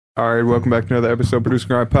All right, welcome back to another episode of Produce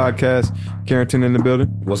Grind Podcast. Carrington in the building.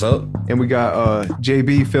 What's up? And we got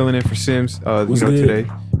JB filling in for Sims today.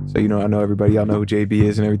 So, I know everybody, y'all know who JB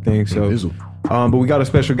is and everything. So, but we got a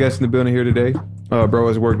special guest in the building here today. Bro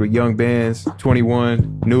has worked with Young Bands,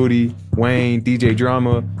 21, Nudie, Wayne, DJ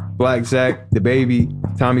Drama, Black Zach, The Baby,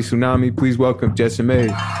 Tommy Tsunami. Please welcome Jetson May.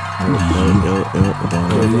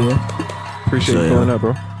 Appreciate you pulling up,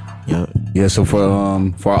 bro. Yeah, so for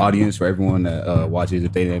our audience, for everyone that watches,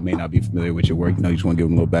 if they may not be familiar with your work, you just want to give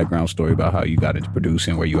them a little background story about how you got into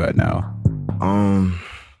producing, where you at now.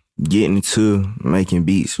 Getting into making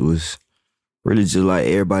beats was really just like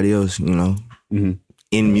everybody else, in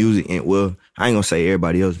music. And well, I ain't gonna say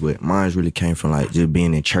everybody else, but mine really came from like just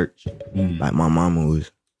being in church. Like my mama was,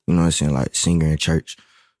 like singer in church.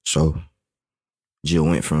 So just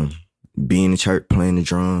went from being in church, playing the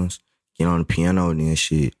drums, getting on the piano, and then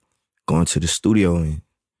going to the studio and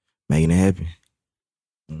making it happen.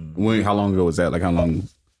 How long ago was that? Like, how long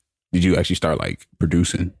did you actually start like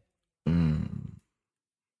producing?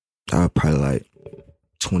 Probably like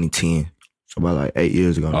 2010. So about like 8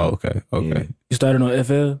 years ago. Oh, okay. Yeah. You started on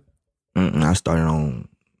FL? I started on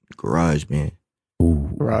GarageBand. Ooh.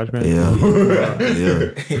 GarageBand? Yeah.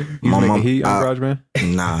 You was making heat on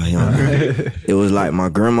GarageBand? Nah, it was like my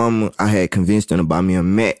grandmama, I had convinced her to buy me a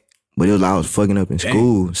Mac, but it was like I was fucking up in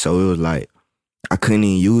school. So it was like, I couldn't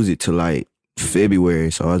even use it till like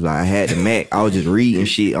February. So I was like, I had the Mac. I was just reading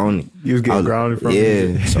shit on it. You was getting grounded from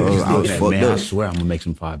it? Yeah. So I was fucked up. I swear I'm going to make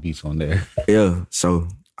some 5 beats on there. Yeah. So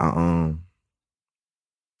I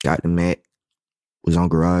got the Mac, was on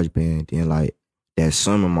GarageBand. Then like that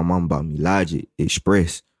summer, my mom bought me Logic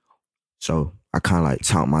Express. So I kind of like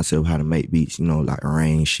taught myself how to make beats, like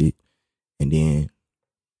arrange shit. And then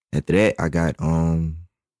after that, I got,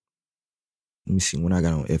 let me see, when I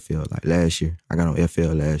got on FL, like last year. I got on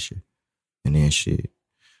FL last year. And then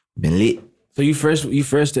been lit. So you fresh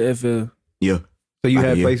to FL? Yeah. So you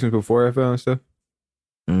had placements before FL and stuff?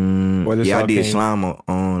 Yeah, I did Slime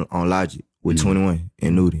on Logic with 21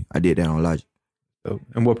 and Nudie. I did that on Logic. So,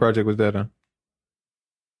 and what project was that on?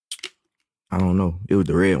 I don't know. It was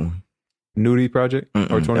the red one. Nudie project?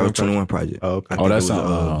 Or 21 that was 21 project. Oh, okay. Oh, that's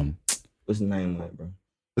what's the name of it, bro?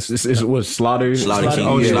 It was Slaughter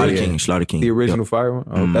King. Slaughter King. The original Fire one?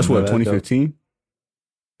 Oh, that's what, 2015?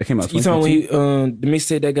 That came out 2015? You talking when the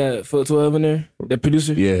mixtape that got Foot 12 in there? That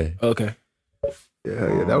producer? Yeah. Okay.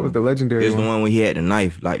 Yeah, that was the legendary It's one. the one where he had the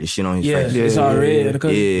knife, like the shit on his face. Yeah, it's all red. Yeah, that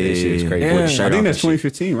shit is crazy. Damn. I think that's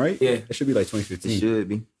 2015, right? Yeah. It should be like 2015. It should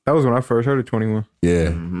be. That was when I first heard of 21. Yeah.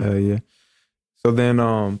 Yeah. So then,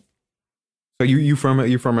 so you from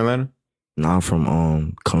Atlanta? No, I'm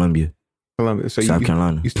from Columbia, So South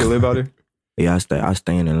Carolina. You still live out there? Yeah, I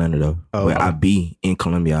stay in Atlanta though, but I be in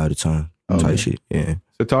Columbia all the time. Type shit. Yeah.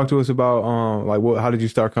 So talk to us about how did you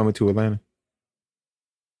start coming to Atlanta?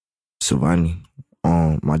 Savannah.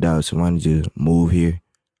 My dad Savannah just moved here,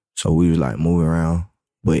 so we was like moving around,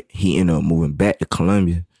 but he ended up moving back to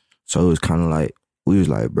Columbia. So it was kind of like we was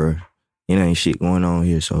like, bro, it ain't shit going on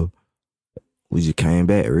here, so we just came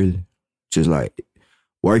back really, just like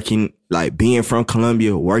working, like being from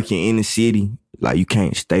Columbia, working in the city. Like you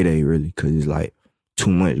can't stay there really, cause it's like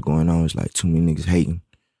too much going on. It's like too many niggas hating,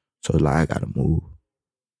 so it's like I gotta move.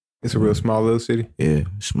 It's a real small little city. Yeah,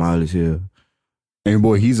 small as hell. And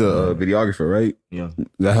boy, he's a videographer, right? Yeah.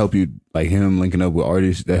 That help you, like him linking up with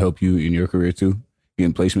artists, that help you in your career too?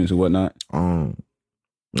 Getting placements and whatnot?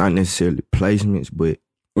 Not necessarily placements, but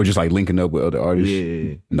or just like linking up with other artists?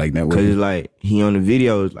 Yeah. Like networking? Cause it's like, he on the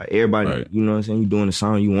videos, like everybody, right. You know what I'm saying? You doing a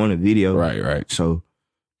song, you want a video. Right. So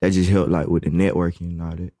that just helped like with the networking and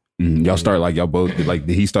all that. Y'all start like, y'all both, like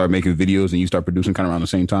did he start making videos and you start producing kind of around the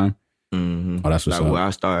same time? Mm-hmm. Oh, that's what's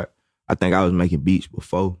like, up. I think I was making beats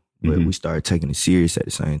before, but we started taking it serious at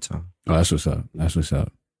the same time. Oh, that's what's up.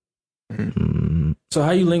 Mm-hmm. So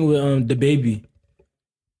how you link with The Baby?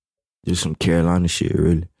 Just some Carolina shit,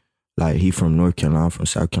 really. Like, he from North Carolina, I'm from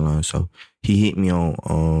South Carolina, so he hit me on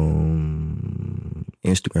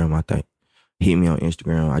Instagram, I think. Hit me on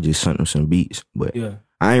Instagram. I just sent him some beats, but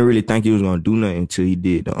I ain't really think he was gonna do nothing until he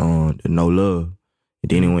did the No Love, and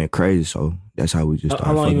then it went crazy. So that's how we just started.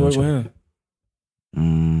 How long you work with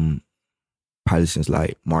him? Probably since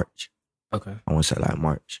like March. Okay. I want to say like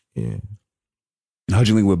March. Yeah. How'd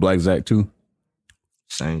you link with Black Zach too?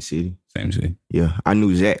 Same city. Yeah, I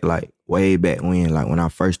knew Zach like way back when. Like when I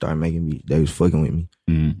first started making beats, they was fucking with me.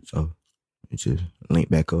 So it just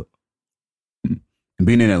linked back up.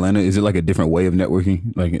 Being in Atlanta, is it like a different way of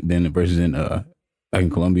networking, like than versus in like in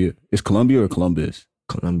Columbia? Is Columbia or Columbus?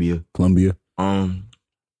 Columbia.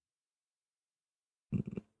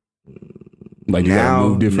 Like you gotta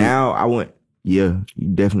move different. Now I went. yeah, you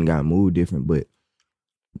definitely got to move different, but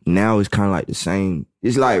now it's kind of like the same.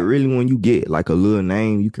 It's like really when you get like a little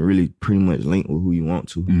name, you can really pretty much link with who you want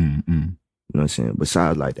to. Mm-hmm. You know what I'm saying?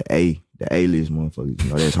 Besides like the A-list motherfuckers, you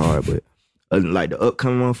know, that's hard, but like the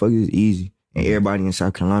upcoming motherfuckers is easy. And everybody in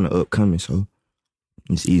South Carolina upcoming, so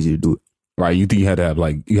it's easy to do it. Right, you think you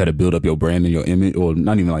had to build up your brand and your image, or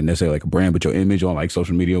not even like necessarily like a brand, but your image on like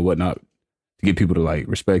social media or whatnot to get people to like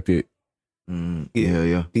respect it.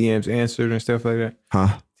 Yeah. DMs answered and stuff like that.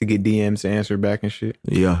 Huh? To get DMs answered back and shit.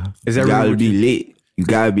 Yeah. Is that you gotta really be lit. You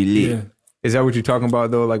gotta be lit. Yeah. Is that what you're talking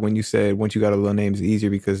about though? Like when you said once you got a little name, it's easier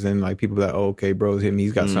because then like people be like, oh, okay, bro's hit me.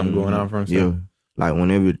 He's got something going on for himself. Yeah. Like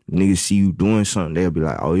whenever niggas see you doing something, they'll be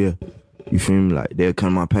like, oh yeah. You feel me? Like they'll come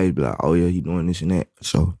to my page, be like, oh yeah, he doing this and that.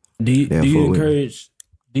 So do you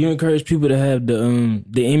encourage people to have the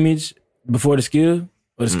image before the skill,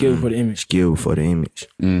 or the skill before the image? Skill before the image.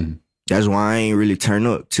 That's why I ain't really turn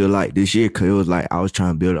up till like this year, cause it was like I was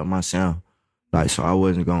trying to build up my sound. Like so I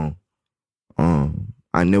wasn't going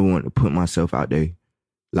I never wanted to put myself out there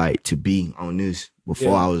like to be on this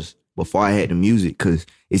before I had the music, cause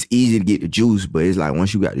it's easy to get the juice, but it's like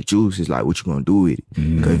once you got the juice, it's like what you gonna do with it?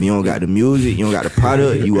 Cause if you don't got the music, you don't got the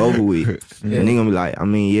product, you over with. And they gonna be like, I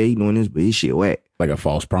mean, yeah, he doing this, but his shit whack. Like a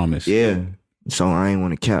false promise. Yeah. So I ain't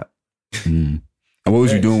want to cap. And what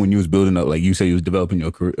was you doing when you was building up? Like you say you was developing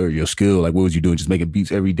your career or your skill. Like what was you doing? Just making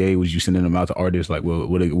beats every day? Was you sending them out to artists? Like what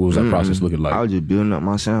was that process looking like? I was just building up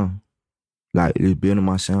my sound. Like just building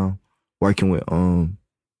my sound, working with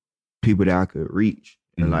people that I could reach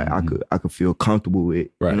and like I could feel comfortable with.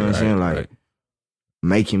 Right, you know what I'm saying? Like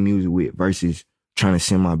making music with versus trying to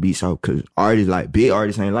send my beats out, because artists, like big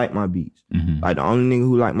artists, ain't like my beats. Like the only nigga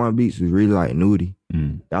who liked my beats was really like Nudie.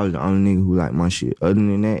 That was the only nigga who liked my shit. Other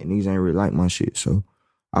than that, niggas ain't really like my shit. So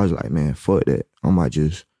I was like, man, fuck that. I might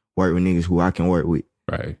just work with niggas who I can work with.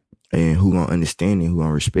 Right. And who gonna understand it, who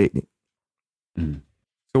gonna respect it.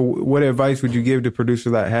 So what advice would you give to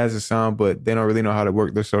producer that has a sound, but they don't really know how to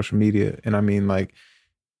work their social media? And I mean, like,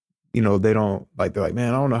 you know, they don't, like, they're like,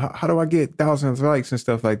 man, I don't know, how do I get thousands of likes and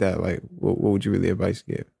stuff like that? Like, what would you really advice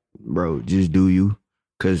give? Bro, just do you.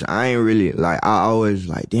 Cause I ain't really, like, I always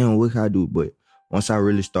like, damn, what can I do? But once I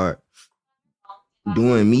really start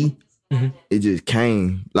doing me, it just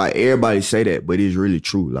came. Like, everybody say that, but it's really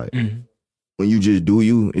true. Like, when you just do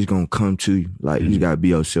you, it's gonna come to you. Like, you just gotta be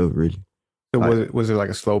yourself, really. So like, was it like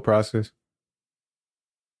a slow process?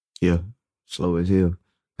 Yeah, slow as hell.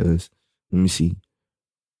 Cause, let me see.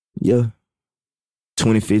 Yeah,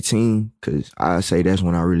 2015, cause I say that's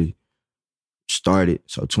when I really started.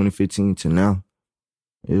 So 2015 to now,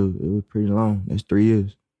 it was pretty long. That's 3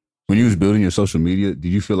 years. When you was building your social media, did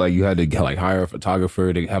you feel like you had to like hire a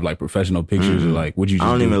photographer to have like professional pictures, or like what you just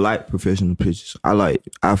I don't do? even like professional pictures. I like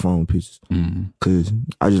iPhone pictures, cause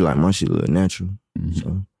I just like my shit look natural.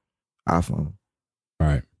 So iPhone.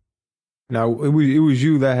 Right. Now it was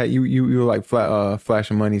you that had you were like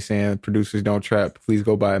flashing money saying producers don't trap. Please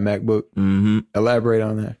go buy a MacBook. Elaborate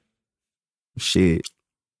on that. Shit,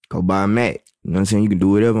 go buy a Mac. You know what I'm saying? You can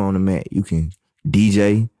do whatever on the Mac. You can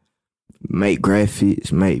DJ, make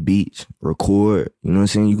graphics, make beats, record. You know what I'm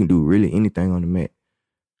saying? You can do really anything on the Mac.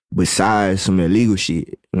 Besides some illegal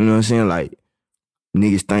shit. You know what I'm saying? Like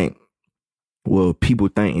niggas think, well, people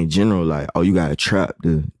think in general like, oh, you gotta trap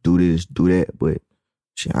to do this, do that, but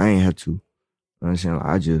shit, I ain't have to. You know what I'm saying? Like,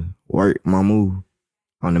 I just work my move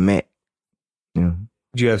on the Mac. You know?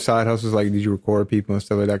 Did you have side hustles? Like, did you record people and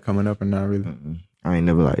stuff like that coming up or not really? I ain't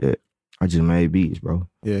never like that. I just made beats, bro.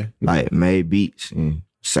 Yeah. Like, made beats and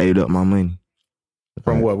saved up my money.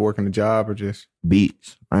 From like, what, working a job or just?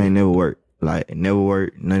 Beats. I ain't never worked. Like, never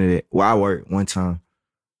worked, none of that. Well, I worked one time.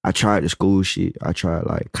 I tried the school shit. I tried,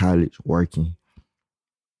 like, college, working.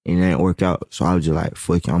 And it didn't work out. So I was just like,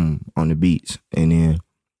 fuck it, I'm on the beats. And then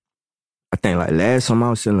I think like last time I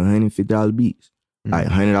was selling $150 beats. Like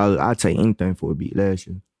 $100, I'd take anything for a beat last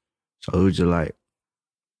year. So it was just like,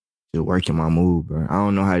 just working my move, bro. I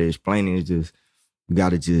don't know how to explain it. It's just, you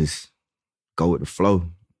gotta just go with the flow. You know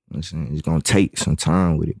what I'm saying? It's gonna take some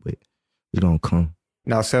time with it, but it's gonna come.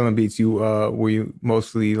 Now selling beats, you were you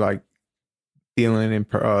mostly like dealing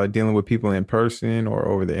with people in person or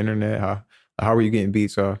over the internet? How were you getting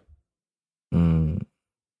beats off?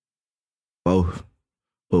 Both.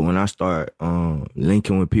 But when I started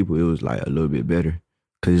linking with people, it was like a little bit better.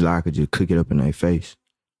 Cause it's like I could just cook it up in their face.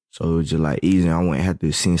 So it was just like easy. I wouldn't have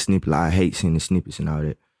to send snippets. Like, I hate sending snippets and all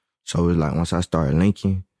that. So it was like once I started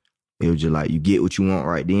linking, it was just like you get what you want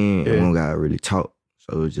right then and we don't gotta really talk.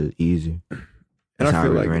 So it was just easy. And I feel how I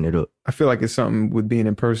like ran it up. I feel like it's something with being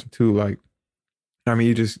in person too. Like I mean,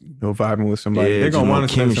 you just vibing with somebody. They're gonna want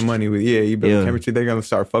to spend some money with you build chemistry. They're gonna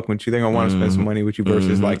start fucking with you. They're gonna want to spend some money with you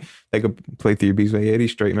versus like they could play through your beats like, yeah,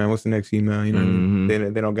 these straight, man. What's the next email? You know what I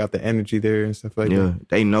mean? They don't got the energy there and stuff like that. Yeah,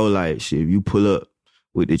 they know like shit. If you pull up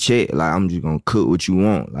with the check, like I'm just gonna cook what you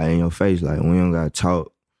want, like in your face. Like we don't gotta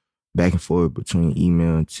talk back and forth between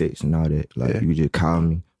email and text and all that. Like you just call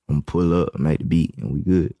me, I'm gonna pull up, make the beat, and we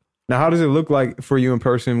good. Now, how does it look like for you in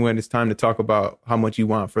person when it's time to talk about how much you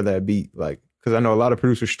want for that beat? Like, because I know a lot of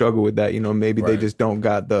producers struggle with that. Maybe they just don't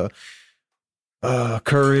got the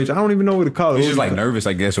courage. I don't even know what to call it. It's just like nervous,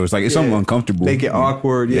 I guess, or it's like it's something uncomfortable. They get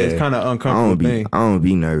awkward. Yeah, it's kind of uncomfortable. I don't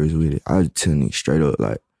be nervous with it. I just tell niggas straight up,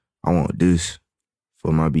 like, I want this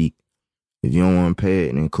for my beat. If you don't want to pay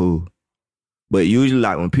it, then cool. But usually,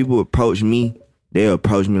 like, when people approach me, they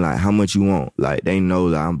approach me like, how much you want? Like, they know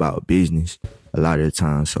that I'm about business a lot of the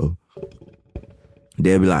time. So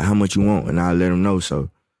they'll be like, how much you want? And I'll let them know. So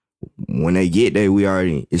when they get there,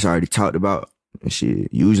 it's already talked about and shit.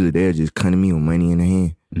 Usually they'll just come to me with money in the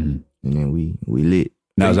hand. And then we lit.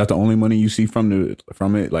 Now, is that the only money you see from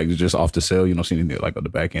it? Like, just off the sale? You don't see anything like on the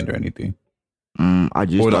back end or anything? I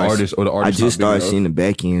just started seeing the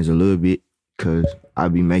back ends a little bit because I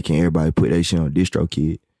be making everybody put that shit on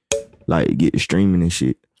DistroKid. Like, get the streaming and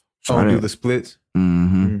shit. So I do the splits?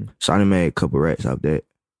 So I done made a couple racks off that.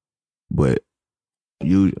 But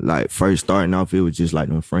you, like, first starting off, it was just like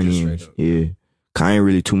the front ends. Yeah. Cause I ain't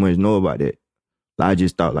really too much know about that. Like, I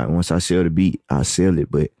just thought, like, once I sell the beat, I sell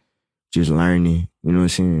it. But just learning, you know what I'm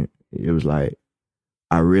saying? It was like,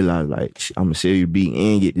 I realized, like, I'm gonna sell you the beat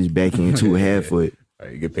and get this back end too, half for it.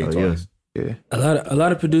 Right, you get paid twice. Yeah. A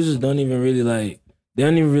lot of producers don't even really they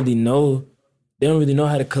don't even really know. They don't really know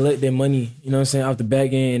how to collect their money, you know what I'm saying, off the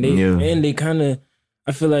back end. And they kind of,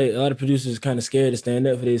 I feel like a lot of producers kind of scared to stand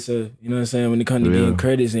up for themselves, you know what I'm saying, when it comes to getting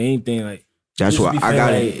credits and anything. Like, that's why I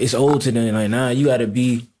got like, it's old to them. Like, nah, you got to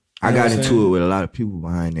be. I got into it with a lot of people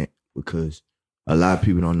behind that because a lot of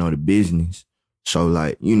people don't know the business. So,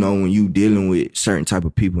 like, when you dealing with certain type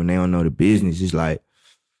of people and they don't know the business, it's like,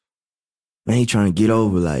 man, he trying to get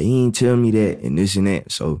over. Like, he ain't tell me that and this and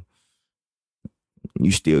that. So, you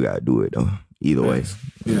still got to do it, though. Either way.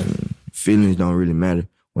 Yeah. Feelings don't really matter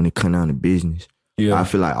when it come down to business. Yeah. I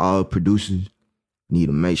feel like all producers need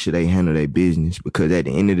to make sure they handle their business because at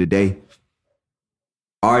the end of the day,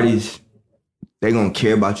 artists, they gonna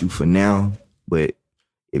care about you for now, but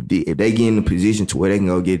if they get in a position to where they can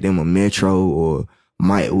go get them a Metro or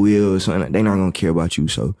Mike Will or something, they not gonna care about you.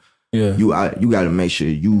 So you got to make sure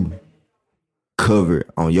you covered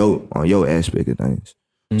on your aspect of things.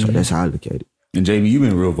 So that's how I look at it. And JB, you've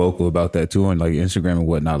been real vocal about that too on like Instagram and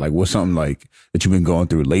whatnot. Like, what's something like that you've been going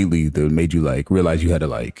through lately that made you like realize you had to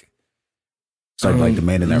like start like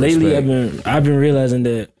demanding that lately respect? I've been realizing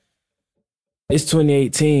that it's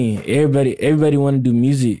 2018. Everybody want to do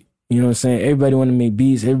music. You know what I'm saying? Everybody want to make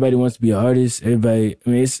beats. Everybody wants to be an artist.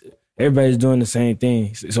 Everybody's doing the same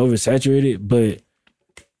thing. It's oversaturated. But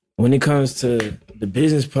when it comes to the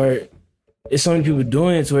business part, it's so many people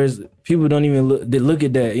doing it to where people don't even look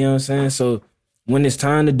at that. You know what I'm saying? So when it's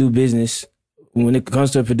time to do business, when it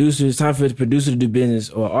comes to a producer, it's time for the producer to do business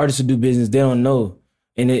or an artist to do business. They don't know,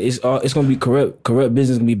 and it's gonna be corrupt. Corrupt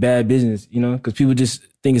business gonna be bad business. You know, because people just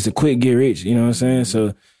think it's a quick get rich. You know what I'm saying?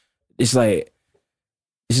 So it's like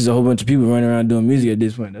it's just a whole bunch of people running around doing music at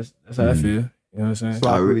this point. That's how I feel. You know what I'm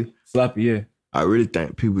saying? Sloppy, yeah. I really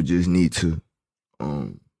think people just need to,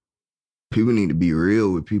 people need to be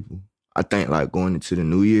real with people. I think like going into the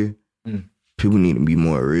new year, people need to be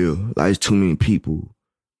more real. Like, there's too many people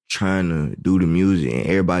trying to do the music and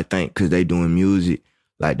everybody think because they doing music,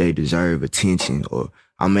 like they deserve attention or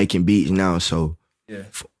I'm making beats now, so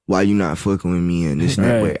why you not fucking with me and this and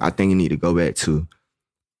that way? I think you need to go back to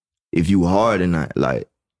if you hard or not. Like,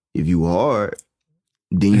 if you hard,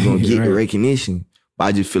 then you gonna get the recognition. But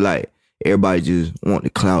I just feel like everybody just want the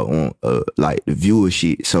clout on like the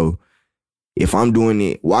viewership. So if I'm doing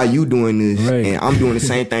it, why you doing this? And I'm doing the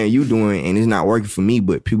same thing you doing and it's not working for me,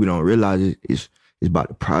 but people don't realize it's about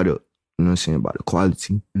the product, you know what I'm saying, about the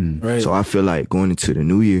quality. So I feel like going into the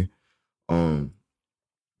new year,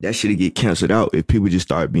 that shit'll get canceled out if people just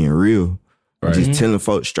start being real. Just telling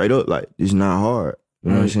folks straight up, like, it's not hard. You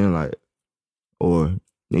know what I'm saying? Like, or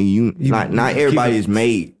not everybody is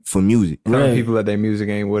made for music. People that their music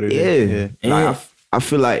ain't what it is. Like, I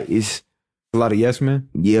feel like it's a lot of yes men.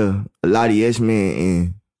 Yeah, a lot of yes men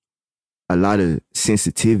and a lot of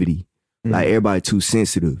sensitivity. Like, everybody too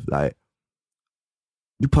sensitive. Like,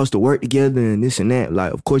 you supposed to work together and this and that.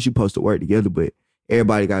 Like, of course you supposed to work together, but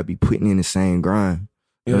everybody got to be putting in the same grind.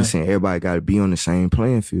 You know what I'm saying? Everybody got to be on the same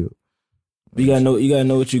playing field. You gotta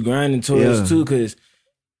know what you're grinding towards too, because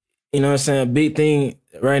you know what I'm saying? A big thing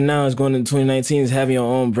right now is going into 2019 is having your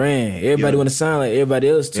own brand. Everybody want to sound like everybody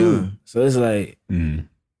else too. Yeah. So it's like, Yeah.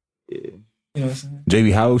 you know what I'm saying?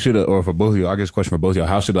 JB, how should or for both of y'all? I guess a question for both of y'all.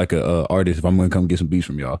 How should like a artist, if I'm going to come get some beats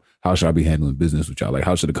from y'all, how should I be handling business with y'all? Like,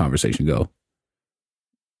 how should the conversation go?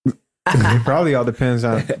 It probably all depends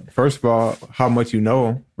on, first of all, how much you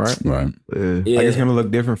know them, right? Right. Yeah. Like it's gonna look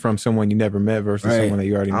different from someone you never met versus Right. someone that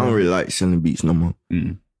you already know. I don't really like selling beats no more,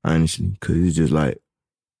 honestly, because it's just like,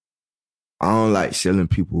 I don't like selling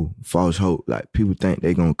people false hope. Like, people think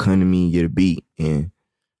they gonna come to me and get a beat and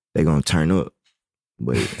they gonna turn up,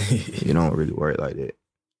 but it don't really work like that.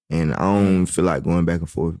 And I don't feel like going back and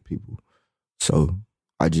forth with people, so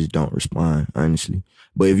I just don't respond, honestly.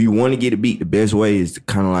 But if you want to get a beat, the best way is to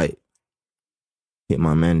kind of like hit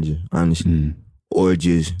my manager, honestly, or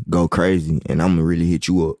just go crazy and I'm gonna really hit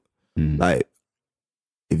you up. Like,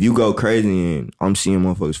 if you go crazy and I'm seeing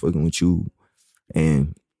motherfuckers fucking with you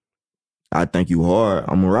and I think you hard,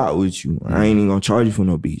 I'm gonna rock with you. I ain't even gonna charge you for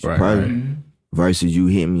no beats. Right, Probably. Versus you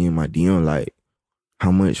hit me in my DM like,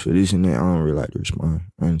 how much for this and that? I don't really like to respond,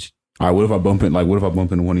 honestly. All right, what if I bump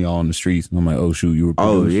into one of y'all on the streets and I'm like, oh shoot, you were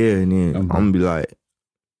Oh produced. yeah, and then I'm gonna be like,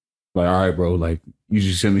 all right, bro, like you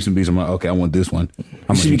just send me some beats. I'm like, okay, I want this one. How You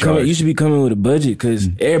much should, you be coming, charge? you should be coming with a budget because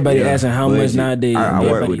everybody asking how much budget. nowadays. I work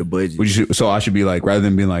Everybody- with the budget. Would you- so I should be like, rather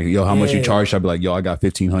than being like, yo, how much you Yeah. charge? I'd be like, yo, I got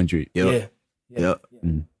 1,500. Yep. Yep.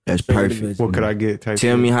 That's Straight with the perfect. budget. What could I get? Type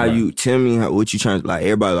Tell shit. me what you trying, like,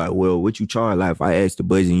 everybody like, well, what you charge? Like, if I ask the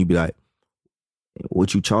budget and you be like,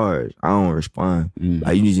 what you charge? I don't respond.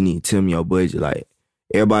 Like, you just need to tell me your budget. Like,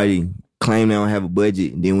 everybody claim they don't have a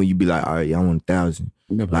budget, and then when you be like, all right, y'all want 1,000.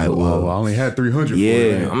 Like, well, I only had 300.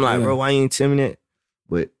 Yeah. I'm like, bro, why you ain't tell me that?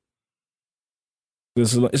 But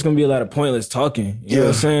It's gonna be a lot of pointless talking. You know what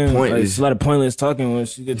I'm saying? Like, pointless. it's a lot of pointless talking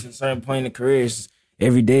once you get to a certain point in the career. It's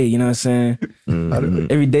every day, you know what I'm saying?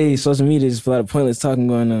 Every day, social media is a lot of pointless talking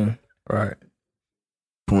going on. Right.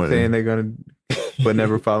 pointless. Saying they're gonna, but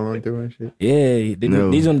never following through and shit. Yeah, No.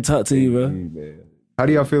 these want to talk to you, bro. How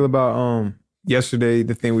do y'all feel about yesterday?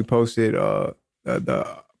 The thing we posted,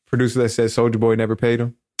 the producer that said Soulja Boy never paid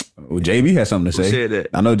him. Well, JB has something to Who say. said that?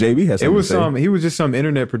 I know JB has It something was to say. he was just some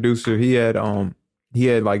internet producer. He was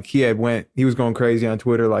going crazy on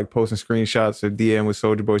Twitter, like posting screenshots of DM with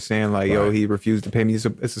Soulja Boy saying like, yo, he refused to pay me. It's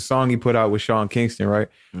a song he put out with Sean Kingston, right?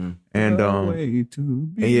 And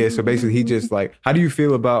yeah, so basically he just like, how do you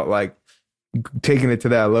feel about like taking it to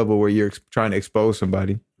that level where you're trying to expose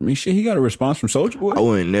somebody? I mean, shit, he got a response from Soulja Boy. I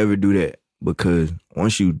wouldn't never do that because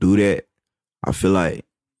once you do that, I feel like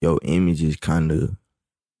your image is kind of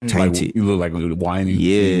tainted. Like, you look like whining,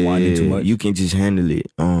 Yeah, whining too much. you can just handle it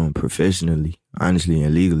professionally, honestly,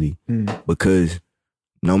 and legally. Because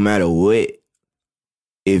no matter what,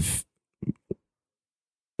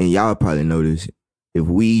 and y'all probably know this, if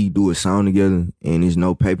we do a song together and there's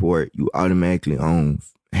no paperwork, you automatically own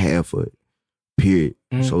half of it, period.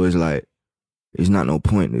 So it's like, it's not no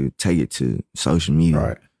point to take it to social media.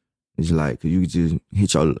 Right. It's like, cause you could just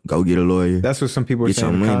go get a lawyer. That's what some people are Get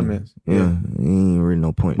saying in the your money. comments. Yeah, ain't really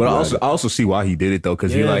no point. But to I do it. also see why he did it though,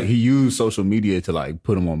 because he used social media to like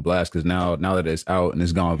put him on blast. Because now that it's out and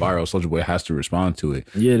it's gone viral, Soulja Boy has to respond to it.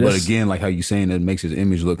 Yeah, but that's- again, like how you saying, it makes his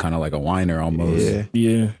image look kind of like a whiner almost. Yeah.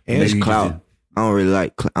 Yeah. And it's Maybe clout. I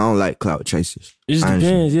don't like clout chasers. It just honestly.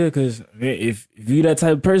 depends, yeah, because if you that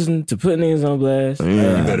type of person to put niggas on blast,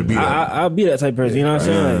 Yeah. You better be that. I'll be that type of person, you know what I'm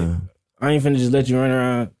saying? Like, I ain't finna just let you run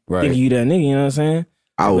around Right. thinking you that nigga, you know what I'm saying?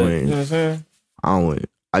 I But, wouldn't. you know what I'm saying? I wouldn't.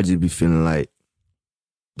 I just be feeling like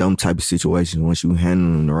them type of situations once you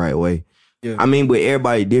handle them the right way. Yeah. I mean, but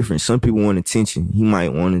everybody different. Some people want attention. He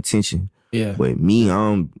might want attention. Yeah. But me, I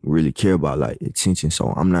don't really care about like attention,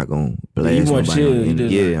 so I'm not gonna blast you want nobody. chill, on you the-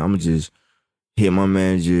 just yeah, like- I'm gonna just hit my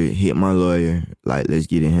manager, hit my lawyer. Like, let's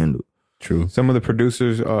get it handled. True. some of the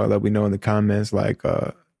producers that we know in the comments, like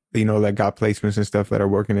that got placements and stuff that are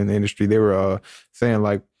working in the industry, they were saying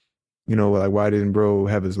like, like why didn't bro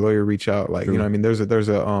have his lawyer reach out? Like, True. what I mean, there's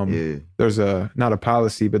a not a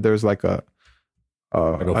policy, but there's like a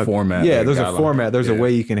format. Yeah, like, there's a guideline. format. There's a Yeah.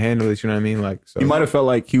 way you can handle it. You know what I mean? Like, so He might have felt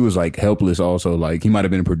like he was like helpless. Also, like he might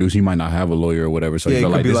have been a producer. He might not have a lawyer or whatever. So yeah, he he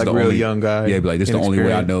felt could like be this like is a the real only young guy. Yeah, be like this is the only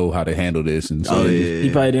way I inexperienced. know how to handle this. And so Oh, he yeah. just- He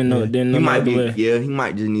probably didn't know. Didn't know He might the way. he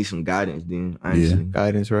might just need some guidance then, honestly.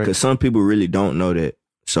 guidance, right? Because some people really don't know that.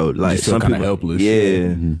 So like just feel some kinda people helpless.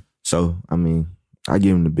 Yeah. Mhm. So I mean, I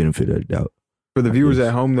give him the benefit of the doubt. For the viewers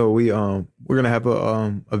at home, though, we're gonna have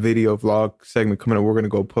a video vlog segment coming up. We're gonna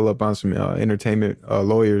go pull up on some entertainment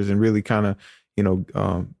lawyers and really kind of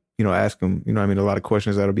ask them, a lot of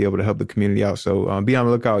questions that'll be able to help the community out. So be on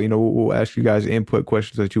the lookout. We'll ask you guys input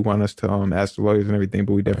questions that you want us to ask the lawyers and everything,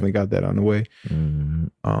 but we definitely got that on the way.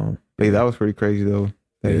 But yeah, that was pretty crazy though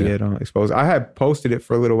that he had exposed. I had posted it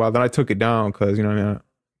for a little while, then I took it down because I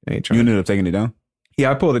ain't trying. You ended up taking it down?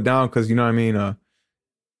 Yeah, I pulled it down because in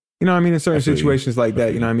certain situations like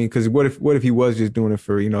that, because what if he was just doing it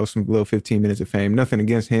for some little 15 minutes of fame? Nothing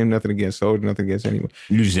against him, nothing against Soulja, nothing against anyone.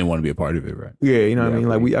 You just didn't want to be a part of it, right? Yeah, what I mean.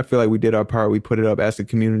 Like I feel like we did our part. We put it up, asked the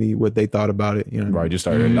community what they thought about it. Right, just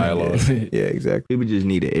started a dialogue. Yeah, exactly. People just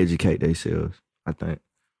need to educate themselves. I think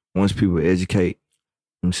once people educate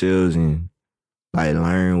themselves and like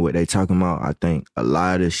learn what they talking about, I think a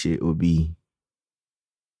lot of shit will be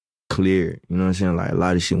clear. You know what I'm saying? Like a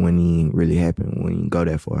lot of shit wouldn't even really happen when you go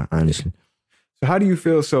that far, honestly. So how do you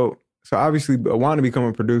feel? So obviously wanting to become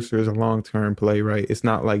a producer is a long-term play, right? It's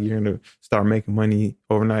not like you're going to start making money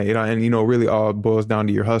overnight. And really all boils down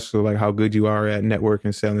to your hustle, like how good you are at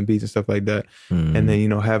networking, selling beats and stuff like that. Mm-hmm. And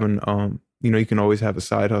then, having, you can always have a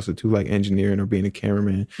side hustle too, like engineering or being a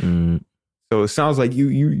cameraman. Mm-hmm. So it sounds like you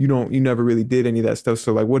never really did any of that stuff.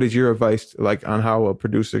 So like, what is your advice like on how a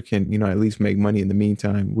producer can, at least make money in the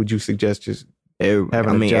meantime? Would you suggest just having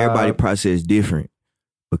a job? Everybody process different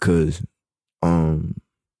because,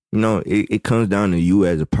 it comes down to you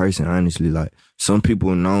as a person, honestly. Like some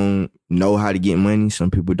people know how to get money,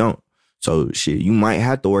 some people don't. So shit, you might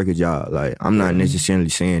have to work a job. Like I'm not necessarily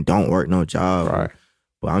saying don't work no job, right?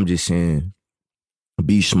 But I'm just saying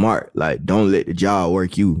be smart. Like don't let the job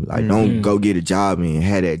work you. Like don't go get a job and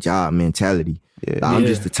have that job mentality. Yeah. Like, I'm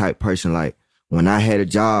just the type person like when I had a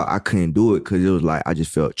job, I couldn't do it because it was like I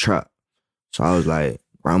just felt trapped. So I was like,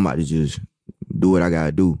 bro, I'm about to just do what I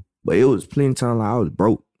gotta do. But it was plenty of time like I was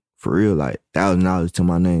broke for real, like $1,000 to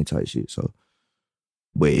my name type shit. So,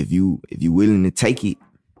 but if you willing to take it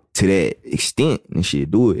to that extent and shit,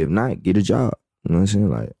 do it. If not, get a job. You know what I'm saying?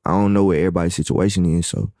 Like I don't know what everybody's situation is,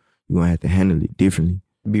 so you're gonna have to handle it differently.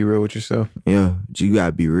 Be real with yourself. Yeah, you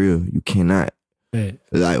gotta be real. You cannot. Like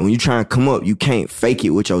when you try and come up, you can't fake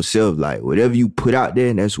it with yourself. Like whatever you put out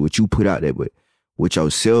there, that's what you put out there. But with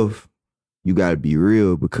yourself, you gotta be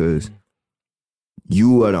real because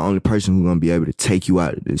you are the only person who's gonna be able to take you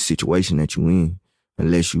out of the situation that you in,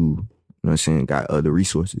 unless you know what I'm saying, got other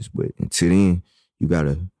resources. But until then, you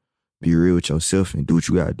gotta be real with yourself and do what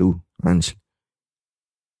you gotta do, honestly.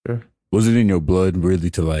 Sure. Was it in your blood really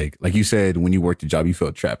to like you said, when you worked the job, you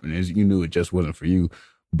felt trapped and you knew it just wasn't for you.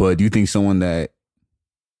 But do you think someone that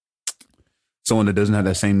doesn't have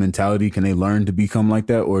that same mentality, can they learn to become like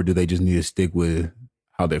that? Or do they just need to stick with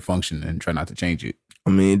how they function and try not to change it? I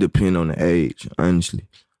mean, it depends on the age, honestly.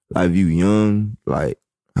 Like if you young, like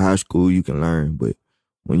high school, you can learn. But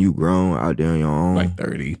when you grown out there on your own, like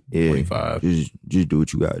 30, 45, just do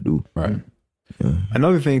what you gotta do. Right. Yeah.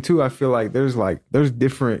 Another thing too, I feel like there's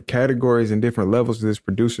different categories and different levels to this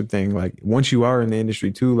producer thing. Like once you are in the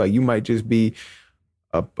industry too, like you might just be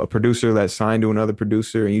a producer that's signed to another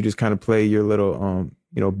producer and you just kind of play your little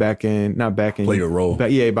play your role. But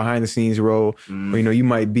behind the scenes role. Or, you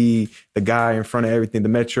might be the guy in front of everything, the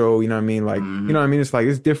metro, you know what I mean? Like, you know what I mean? It's like,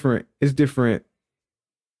 it's different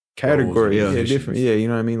categories. Yeah, different. Yeah, you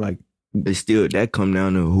know what I mean? Like, it's still, that come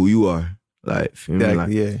down to who you are. Like, feel me?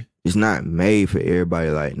 Like, it's not made for everybody.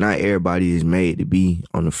 Like, not everybody is made to be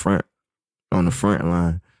on the front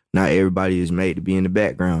line. Not everybody is made to be in the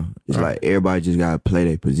background. It's like, everybody just gotta play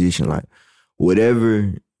their position. Like,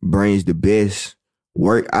 whatever brings the best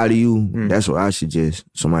work out of you, that's what I suggest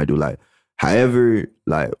somebody do. Like, however,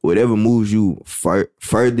 like, whatever moves you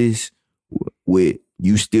furthest with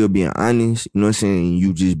you still being honest, you know what I'm saying,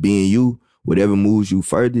 you just being you, whatever moves you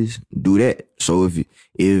furthest, do that. So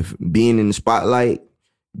if being in the spotlight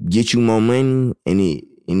get you more money and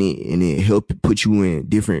it help put you in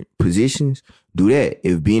different positions, do that.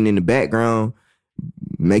 If being in the background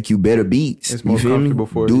make you better beats, it's more comfortable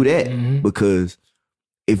for you, do that. Because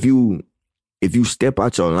if you step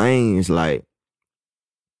out your lane, it's like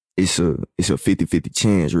it's a 50-50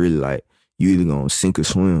 chance, really. Like you either gonna sink or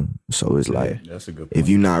swim. So it's like, that's a good point. If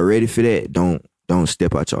you're not ready for that, don't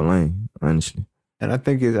step out your lane, honestly. And I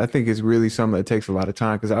think it's really something that takes a lot of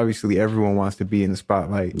time because obviously everyone wants to be in the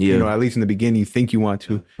spotlight. Yeah. At least in the beginning you think you want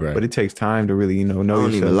to, but it takes time to really, know yourself. I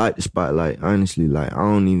don't even like the spotlight, honestly. Like I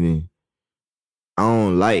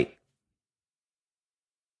don't like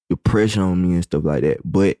the pressure on me and stuff like that.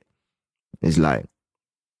 But it's like,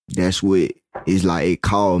 that's what, it's like it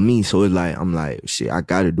called me. So it's like, I'm like, shit, I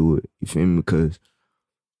gotta do it. You feel me? Because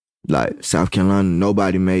like South Carolina,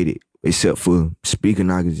 nobody made it except for Speaker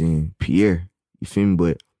Knockers and Pierre. You feel me?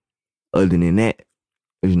 But other than that,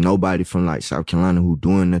 there's nobody from like South Carolina who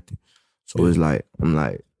doing nothing. So it's like, I'm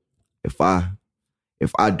like, if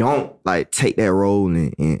I don't like take that role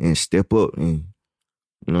and step up and,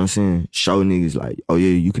 you know what I'm saying, show niggas like, oh yeah,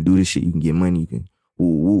 you can do this shit, you can get money, you can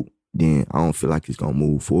woo, then I don't feel like it's gonna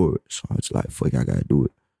move forward. So I was like, fuck, I gotta do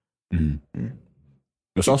it. Mm-hmm.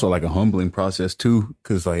 It's also like a humbling process too,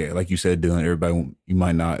 because like you said, Dylan, everybody, you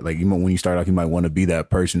might not like, when you start off, you might want to be that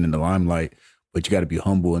person in the limelight, but you got to be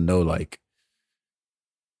humble and know like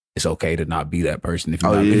it's okay to not be that person if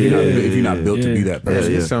you're not built to be that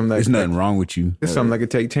person. It's something there's nothing wrong with you. It's something that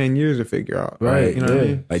could take 10 years to figure out. Right. You know what I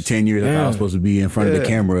mean? Like 10 years, I was supposed to be in front of the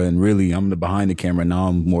camera, and really, I'm behind the camera. Now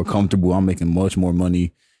I'm more comfortable. I'm making much more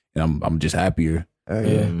money, and I'm just happier.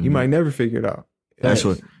 You might never figure it out. That's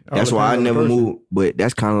why I never moved. But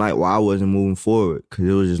that's kind of like why I wasn't moving forward, because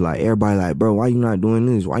it was just like everybody like, bro, why you not doing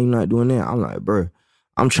this? Why you not doing that? I'm like, bro,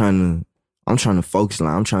 I'm trying to focus.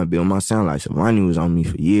 Like, I'm trying to build my sound. Like, Savani was on me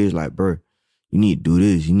for years. Like, bro, you need to do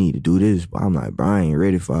this. You need to do this. But I'm like, bro, I ain't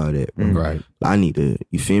ready for all that, bro. Right. I need to,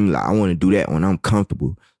 you feel me? Like, I want to do that when I'm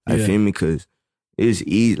comfortable. Like, feel me? Because it's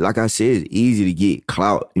easy. Like I said, it's easy to get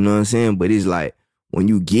clout. You know what I'm saying? But it's like, when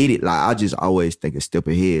you get it, like, I just always think a step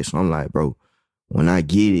ahead. So I'm like, bro, when I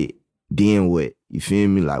get it, then what? You feel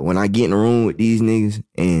me? Like, when I get in the room with these niggas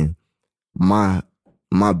and my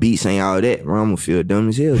beats ain't all that, bro, I'm gonna feel dumb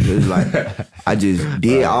as hell. Cause like, I just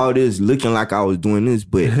did all this looking like I was doing this,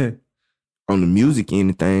 but on the music end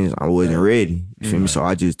of things, I wasn't ready. You feel me? So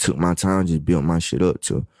I just took my time, just built my shit up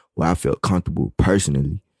to where I felt comfortable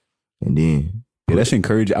personally. And then... Yeah, that's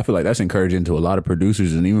encouraging. I feel like that's encouraging to a lot of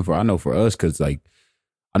producers, and even I know for us, cause like,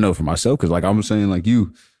 I know for myself, cause like I'm saying, like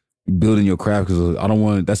you building your craft, because I don't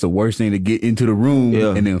want, that's the worst thing, to get into the room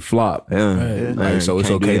and then flop. Like, so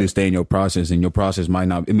it's okay to stay in your process, and your process might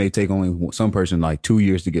not, it may take only some person like 2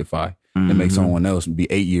 years to get 5. It makes someone else be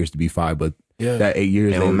 8 years to be 5, but that 8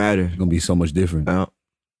 years, it don't matter. It's gonna be so much different. How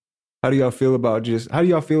do y'all feel about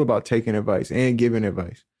taking advice and giving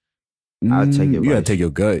advice? I'll take advice. You gotta take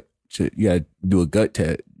your gut. You gotta do a gut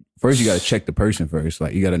test. First, you gotta check the person first.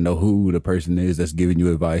 Like, you gotta know who the person is that's giving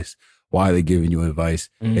you advice, why they're giving you advice.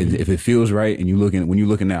 And if it feels right, and when you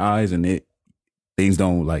look in their eyes and things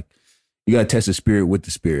don't, like, you gotta test the spirit with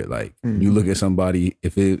the spirit. Like, you look at somebody,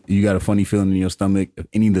 you got a funny feeling in your stomach, if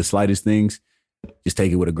any of the slightest things, just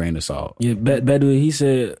take it with a grain of salt. Yeah, Badu, he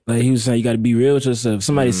said, like, he was saying, you gotta be real with yourself. If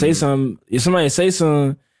somebody say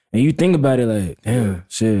something, and you think about it, like, damn,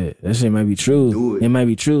 shit, that shit might be true. It might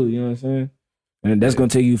be true, you know what I'm saying? And that's gonna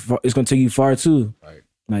take you far, it's gonna take you far too. Right.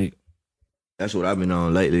 Like, that's what I've been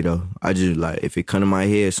on lately though. I just like, if it come to my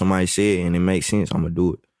head, somebody say it and it makes sense, I'm gonna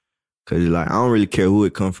do it. Cause like, I don't really care who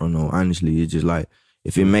it come from though, honestly. It's just like,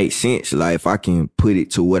 if it makes sense, like if I can put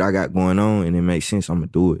it to what I got going on and it makes sense, I'm gonna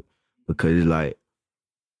do it. Because it's like,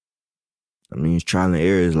 I mean, it's trial and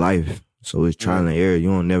error is life. So it's trial and error. You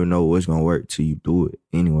don't never know what's gonna work till you do it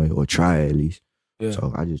anyway, or try it at least. Yeah.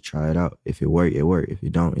 So I just try it out. If it work, it work. If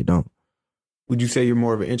it don't, it don't. Would you say you're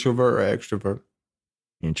more of an introvert or extrovert?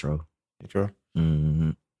 Intro.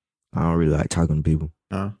 Mm-hmm. I don't really like talking to people.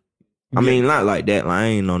 I mean, not like that. Like, I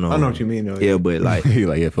ain't no. I know what you mean though. Yeah, but like, you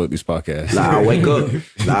like, yeah, fuck this podcast. Like,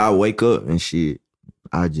 I wake up and shit.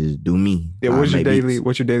 I just do me. Yeah, what's your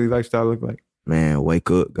daily lifestyle look like? Man,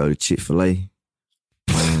 wake up, go to Chick-fil-A.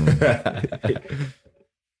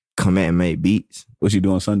 Come out and make beats. What you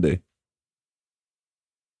do on Sunday?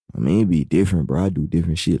 I mean, it be different, bro. I do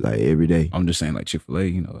different shit like every day. I'm just saying, like Chick-fil-A,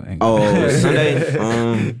 you know.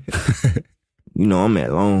 Sunday? You know, I'm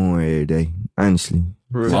at Longhorn every day, honestly.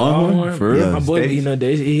 Longhorn? For real? My boy be eating that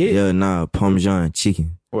day. He hit? Yeah, nah, Parmesan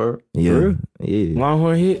chicken. Word? Yeah. Yeah.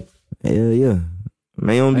 Longhorn hit? Hell yeah.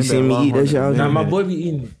 Man, you don't be seeing me eat that shit all the time. Nah, my boy be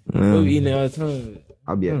eating it. My boy be eating it all the time.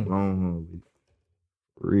 I be at Longhorn with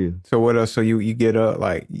real. So what else? So you get up,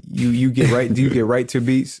 like you get right? Do you get right to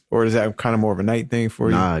beats, or is that kind of more of a night thing for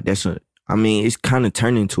you? Nah, I mean, it's kind of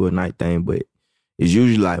turned into a night thing, but it's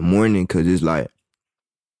usually like morning, because it's like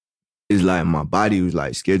my body was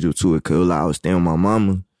like scheduled to it, because like I was staying with my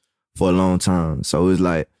mama for a long time, so it was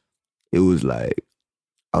like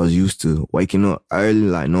I was used to waking up early,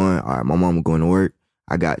 like knowing, all right, my mama going to work.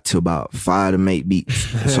 I got to about 5 to make beats.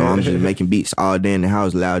 So I'm just making beats all day in the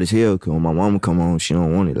house loud as hell, because when my mama come home, she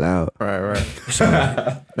don't want it loud. Right. So,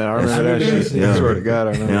 man, I remember that shit. Yeah. I swear to God,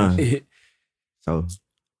 I remember. Yeah. So,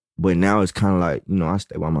 but now it's kind of like, you know, I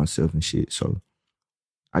stay by myself and shit. So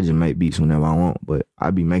I just make beats whenever I want, but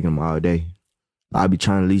I be making them all day. I be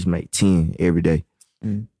trying to at least make 10 every day.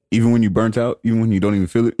 Even when you burnt out? Even when you don't even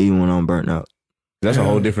feel it? Even when I'm burnt out. That's a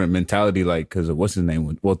whole different mentality, like, because of what's his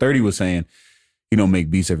name? Well, 30 was saying he don't make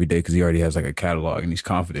beats every day because he already has like a catalog and he's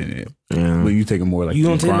confident in it. Yeah. But you take it more like you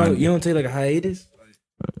don't take like a hiatus.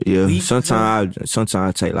 Yeah, week? sometimes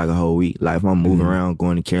I take like a whole week. Like if I'm moving around,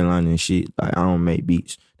 going to Carolina and shit, like I don't make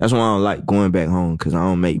beats. That's why I don't like going back home, because I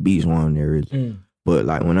don't make beats while I'm there really. But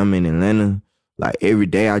like when I'm in Atlanta, like every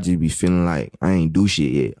day I just be feeling like I ain't do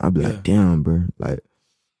shit yet. I be like, damn, bro, like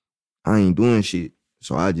I ain't doing shit.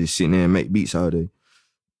 So I just sit there and make beats all day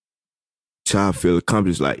till I feel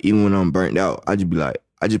accomplished. Like even when I'm burnt out, I just be like,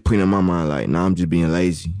 I just put in my mind like, nah, I'm just being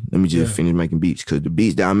lazy. Let me just finish making beats, because the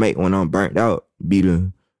beats that I make when I'm burnt out be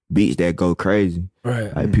the beats that go crazy.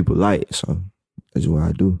 Right. Like people like it, so that's what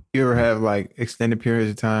I do. You ever have like extended periods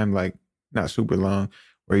of time, like not super long,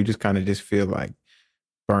 where you just kind of just feel like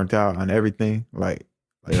burnt out on everything? Like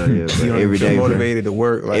Yeah, you don't every feel day, bro. motivated to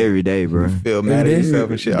work. Like Every day, bro. you feel mad at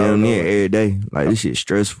yourself and shit. I don't Damn know. near every day. Like this shit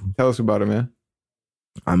stressful. Tell us about it, man.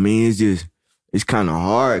 I mean, it's kind of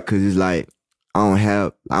hard, because it's like I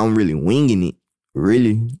don't really winging it,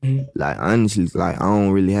 really. Like honestly, like I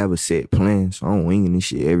don't really have a set plan, so I'm winging this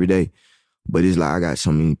shit every day. But it's like I got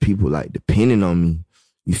so many people like depending on me.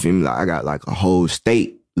 You feel me? Like I got like a whole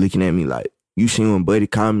state looking at me like, you seen when Buddy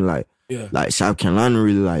called me like South Carolina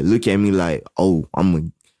really like look at me like, oh, I'm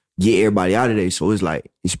gonna get everybody out of there. So it's like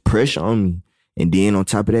it's pressure on me. And then on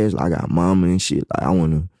top of that, it's like I got mama and shit. Like I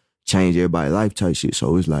wanna change everybody's life type shit.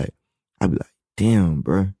 So it's like I be like, damn,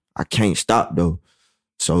 bro, I can't stop though.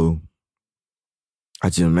 So I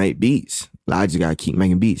just make beats. Like I just gotta keep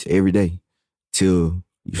making beats every day till,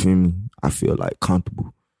 you feel me, I feel like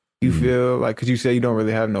comfortable. You feel like, because you say you don't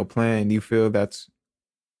really have no plan, do you feel that's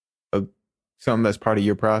something that's part of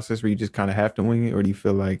your process where you just kind of have to wing it? Or do you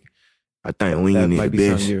feel like I think winging it the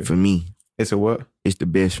best for me. It's a what? It's the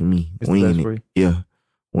best for me. It's winging the best it. for you? Yeah.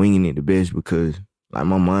 Winging it the best, because like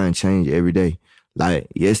my mind changed every day. Like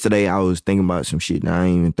yesterday I was thinking about some shit that I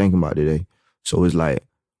ain't even thinking about today. So it's like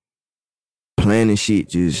planning shit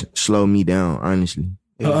just slowed me down, honestly.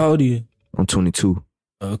 Yeah. How old are you? I'm 22.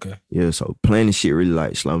 Okay. Yeah, so planning shit really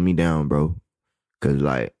like slowed me down, bro. Cause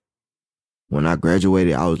like when I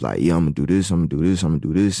graduated, I was like, yeah, I'm gonna do this, I'm gonna do this, I'm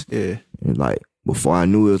gonna do this. Yeah. And like before I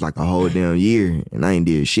knew it was like a whole damn year and I ain't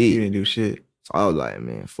did shit. You didn't do shit. So I was like,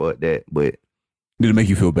 man, fuck that. But Did it make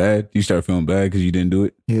you feel bad? You start feeling bad because you didn't do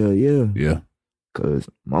it? hell yeah. Yeah. Cause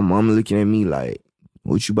my mama looking at me like,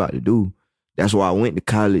 what you about to do? That's why I went to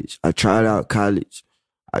college. I tried out college.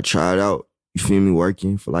 I tried out, you feel me,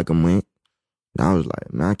 working for like a month. And I was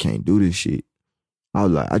like, man, I can't do this shit. I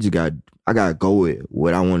was like, I gotta go with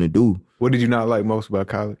what I want to do. What did you not like most about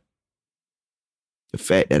college? The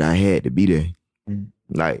fact that I had to be there.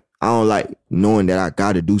 Like, I don't like knowing that I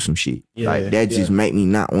gotta do some shit. That just make me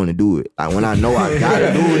not want to do it. Like when I know I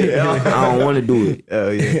gotta do it, I don't want to do it.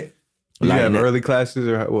 Oh yeah. Did you have early classes,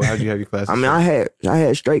 or how'd you have your classes? I mean, I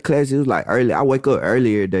had straight classes. It was like early. I wake up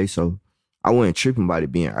early every day, so I wasn't tripping about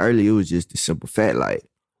it being early. It was just the simple fact, like,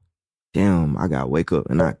 damn, I gotta wake up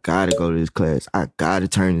and I gotta go to this class. I gotta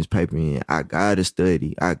turn this paper in. I gotta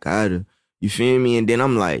study. You feel me? And then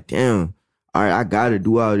I'm like, damn, all right, I gotta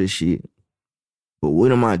do all this shit. But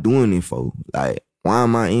what am I doing it for? Like, why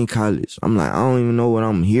am I in college? I'm like, I don't even know what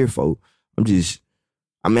I'm here for.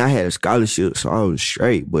 I had a scholarship, so I was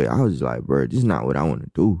straight, but I was like, bro, this is not what I want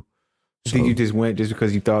to do. So, think you just went just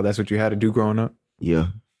because you thought that's what you had to do growing up? Yeah.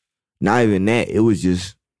 Not even that. It was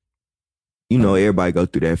just, everybody go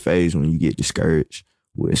through that phase when you get discouraged,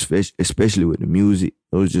 especially with the music.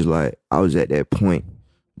 It was just like, I was at that point,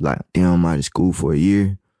 like, damn, I'm out of school for a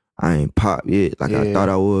year. I ain't popped yet like I thought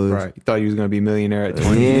I was. Right. You thought you was going to be a millionaire at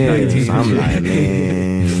 20, yeah. 19. So I'm like,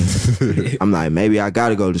 man. I'm like, maybe I got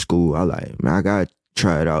to go to school. I like, man, I got to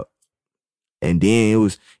try it out. And then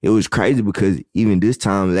it was crazy because even this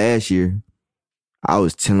time last year, I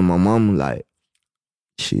was telling my mom, like,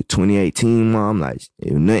 shit, 2018, mom, like,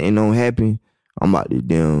 if nothing don't happen, I'm about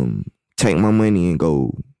to take my money and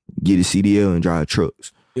go get a CDL and drive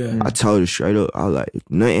trucks. Yeah. I told her straight up, I was like, if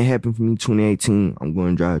nothing happened for me 2018, I'm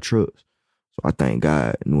going to drive trucks. So I thank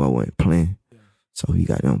God knew I wasn't playing. So he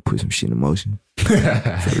got them put some shit in motion.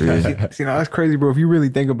 See, now that's crazy, bro. If you really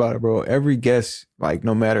think about it, bro, every guest, like,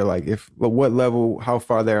 no matter like what level, how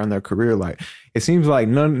far they're in their career, like, it seems like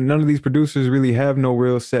none of these producers really have no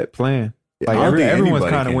real set plan. Like everyone's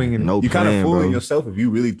kind of winging it. You kind of fooling yourself if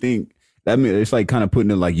you really think. I mean, it's like kind of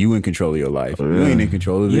putting it like you in control of your life. You ain't in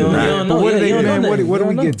control of it. But what do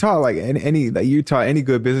we get taught? Like you're taught any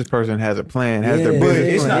good business person has a plan, has their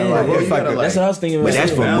business plan. That's what I was thinking. But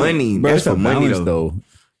that's for money. That's for money though.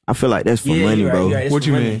 I feel like that's for money, bro. What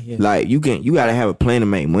you mean? Yeah. Like you gotta have a plan to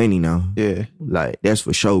make money now. Yeah. Like that's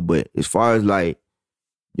for sure. But as far as like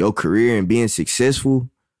your career and being successful,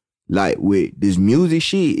 like with this music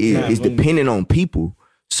shit, it's dependent on people.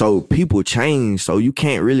 So people change. So you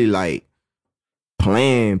can't really like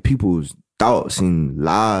plan people's thoughts and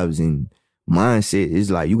lives and mindset. It's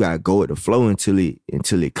like you gotta go with the flow until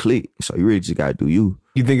it click. So you really just gotta do you.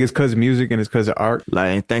 You think it's because of music and it's because of art? Like,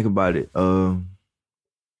 and think about it.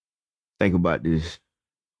 Think about this.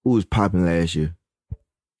 Who was popping last year?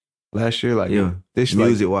 Last year, like this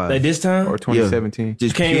music wise, like this time or 2017. Yeah.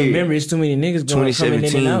 Just can't remember. It's too many niggas going coming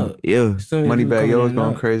in and out. Yeah, Moneybagg Yo was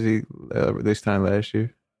going crazy this time last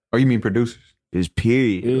year. Or you mean producers? Just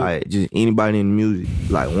period. Yeah. Like just anybody in music.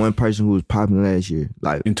 Like one person who was popping last year.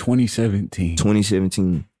 Like in 2017.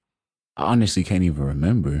 2017. I honestly can't even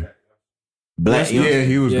remember. Black Youngsta. Yeah,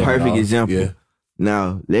 he was perfect example. Yeah.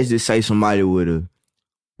 Now let's just say somebody would have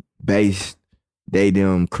based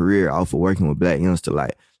them career off of working with Black Youngsta.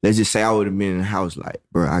 Like, let's just say I would have been in the house like,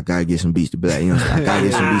 bro, I gotta get some beats to Black Youngsta. I gotta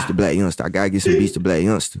get some beats to Black Youngsta. I gotta get some beats to Black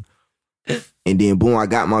Youngsta. And then boom, I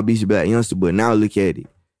got my beats to Black Youngsta. But now look at it.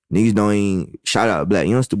 Niggas don't even shout out Black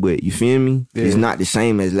Youngsta, but you feel me? Yeah. It's not the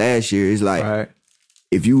same as last year. It's like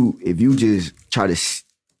if you just try to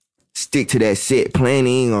stick to that set plan, it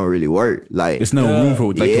ain't gonna really work. Like it's no room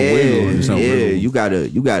for like a wiggle.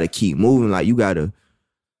 You gotta keep moving. Like you gotta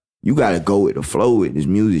go with the flow with this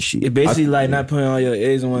music shit. It's basically like not putting all your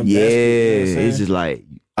eggs in one basket. Yeah, it's just like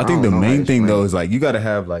I think the main thing though is like you gotta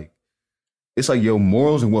have like it's like your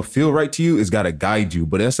morals and what feel right to you is gotta guide you.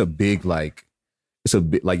 But that's a big like it's a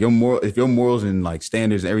bit like your moral. If your morals and like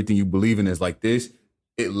standards and everything you believe in is like this,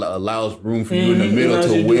 it allows room for you in the middle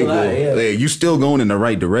to wiggle. You still going in the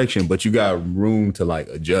right direction, but you got room to like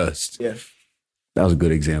adjust. Yeah, that was a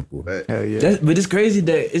good example. Hell yeah. But it's crazy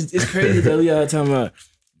that it's crazy that we all talking about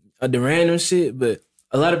the random shit. But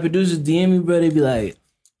a lot of producers DM me, bro. They be like,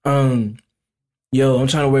 "Yo, I'm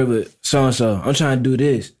trying to work with so and so. I'm trying to do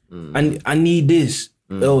this. I need this."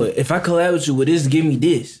 Oh, if I collab with you, will this give me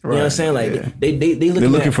this? You know what I'm saying? Like they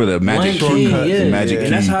looking for the magic shortcut, the magic key.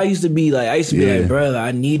 And that's how I used to be. Like I used to be like, bro,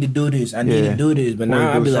 I need to do this. I need to do this. But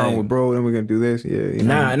now I be like, with bro, then we're gonna do this. Yeah.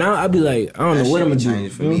 Now I be like, I don't know what I'm gonna do.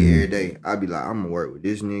 For me every day, I be like, I'm gonna work with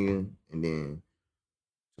this nigga, and then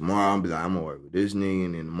tomorrow I'll be like, I'm gonna work with this nigga,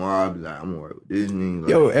 and then tomorrow I'll be like, I'm gonna work with this nigga. Like,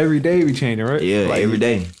 yo, every day we changing, right? Yeah, like, every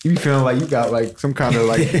day. You be feeling like you got like some kind of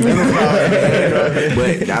like. But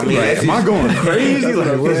I mean, like, am I going crazy?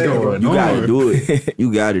 Like, what's going on? You gotta do it.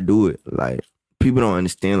 You gotta do it. Like people don't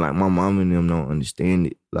understand. Like my mom and them don't understand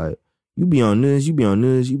it. Like you be on this, you be on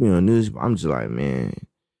this, you be on this. I'm just like, man,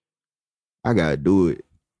 I gotta do it.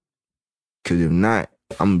 Cause if not,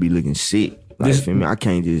 I'm gonna be looking sick. Like for me, I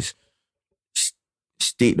can't just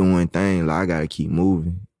stick to one thing. Like I gotta keep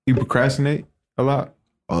moving. You procrastinate a lot?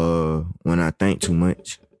 When I think too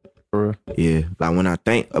much. For real? Yeah. Like when I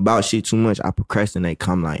think about shit too much, I procrastinate.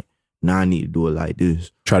 Come like, nah, I need to do it like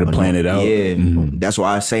this. Try to plan it out. Yeah. Mm-hmm. That's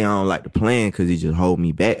why I say I don't like to plan because it just hold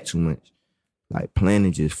me back too much. Like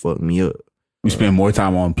planning just fuck me up. You spend more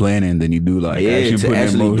time on planning than you do like actually putting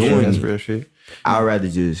in motion. That's real shit. I'd rather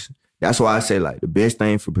just. That's why I say like the best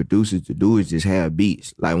thing for producers to do is just have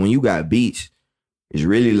beats. Like when you got beats. It's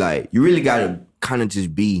really like, you really gotta kind of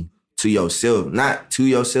just be to yourself. Not to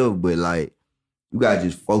yourself, but like, you gotta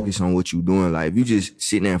just focus on what you doing. Like, if you just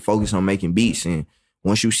sitting there and focus on making beats, and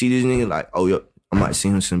once you see this nigga, like, oh, yo, I might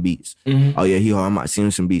send him some beats. Mm-hmm. Oh, yeah, he hard, I might send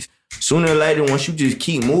him some beats. Sooner or later, once you just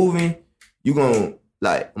keep moving, you gonna,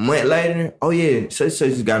 like, a month later, oh, yeah, such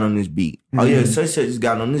just got on this beat. Mm-hmm. Oh, yeah, such just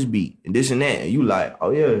got on this beat, and this and that. And you like,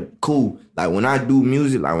 oh, yeah, cool. Like, when I do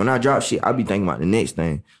music, like, when I drop shit, I be thinking about the next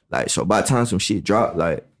thing. Like, so by the time some shit drop,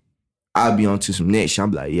 like, I'll be on to some next shit.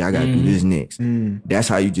 I'm like, yeah, I gotta do this next. That's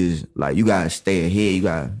how you just, like, you gotta stay ahead. You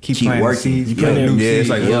gotta keep working. It's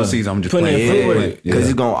like little seeds. I'm just playing. Because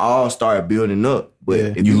it's gonna all start building up. But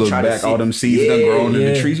if you look back, all them seeds done grown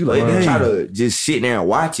in the trees. You like, try to just sit there and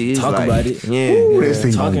watch it. Talk like, about it. Yeah. This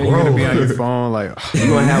thing gonna grow. You're gonna be on your phone like, you're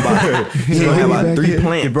gonna have about 3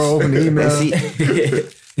 plants. Bro, open the email.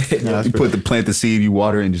 That's it. You plant the seed, you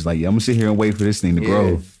water, and just like, yeah, I'm gonna sit here and wait for this thing to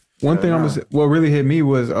grow. One thing what really hit me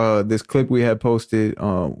was this clip we had posted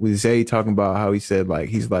with Zay talking about how he said like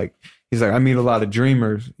he's like I meet a lot of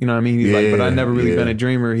dreamers, you know what I mean? He's like, but I never really been a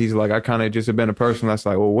dreamer. He's like, I kind of just have been a person that's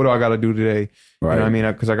like, well, what do I got to do today? Right. You know what I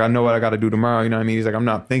mean? Because like I know what I got to do tomorrow. You know what I mean? He's like, I'm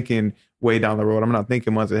not thinking way down the road. I'm not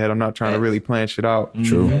thinking months ahead. I'm not trying to really plan shit out.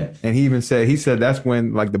 True. And he even said that's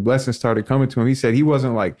when like the blessings started coming to him. He said he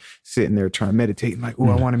wasn't like sitting there trying to meditate like, oh,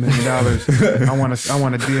 I want $1 million. I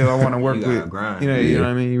want a deal. I want to work with. Grind. You know what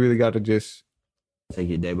I mean? You really got to just take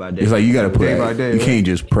it day by day. It's like you got to put day by day. You can't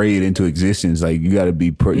just pray it into existence. Like you got to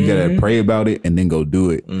you got to pray about it and then go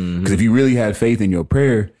do it. Because if you really had faith in your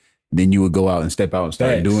prayer, then you would go out and step out and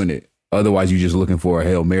start doing it. Otherwise, you're just looking for a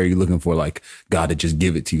Hail Mary. You're looking for like God to just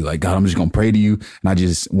give it to you. Like, God, I'm just going to pray to you.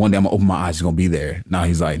 And one day I'm going to open my eyes. It's going to be there. Now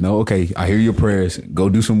he's like, no, okay, I hear your prayers. Go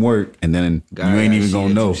do some work. And then God, you ain't even going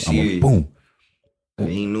to know. I'm like, boom. And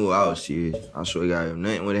he knew I was serious. I swear to God, if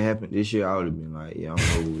nothing would have happened this year, I would have been like, yeah,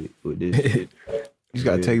 I'm over with this shit. You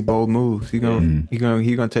got to take bold moves. He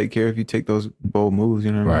gonna take care if you take those bold moves,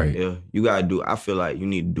 you know what I mean? Yeah, you got to do, I feel like you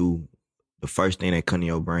need to do the first thing that come to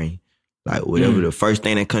your brain. Like, whatever the first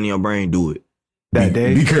thing that come to your brain, do it. That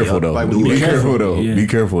day? Be careful, though. Like, be careful, though. Yeah. Be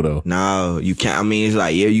careful, though. No, you can't. I mean, it's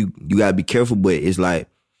like, yeah, you got to be careful, but it's like,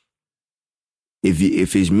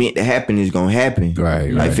 if it's meant to happen, it's going to happen.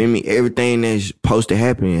 Right, like, feel me? Everything that's supposed to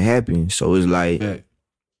happen, it happens. So it's like. Yeah.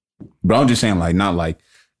 But I'm just saying, like, not like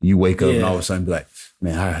you wake up and all of a sudden be like,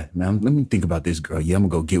 man, let me think about this girl. Yeah, I'm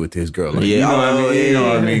going to go get with this girl. Like, yeah, you know what I mean? You know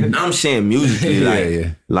what I mean? I'm saying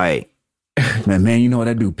musically, like, man, you know what,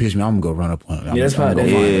 that dude pissed me. I'm gonna go run up on him. That's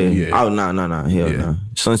probably Oh, no, hell no.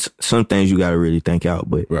 Some things you gotta really think out,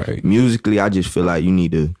 but musically, I just feel like you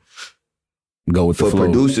need to go with the flow. For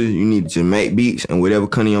producers, you need to make beats and whatever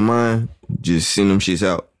come in your mind, just send them shits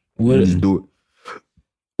out. Just do it.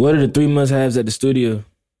 What are the 3 must-haves at the studio?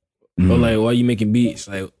 Or like, why are you making beats?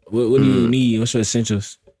 Like, what do you need? What's your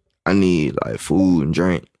essentials? I need like food and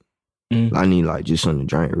drink. I need like just something to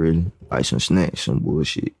drink, really, like some snacks, some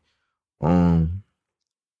bullshit.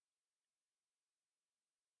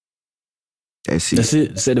 That's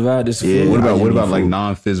it. Set the vibe. That's the What about like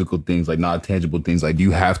non-physical things, like non-tangible things? Like, do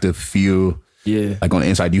you have to feel like on the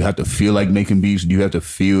inside? Do you have to feel like making beats? Do you have to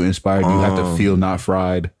feel inspired? Do you have to feel not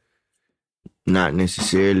fried? Not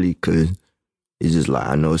necessarily, because it's just like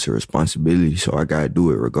I know it's a responsibility, so I gotta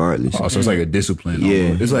do it regardless. Oh, so it's like a discipline.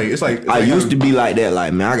 Yeah, it's like I used to be like that.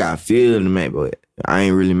 Like, man, I got feel to make, but I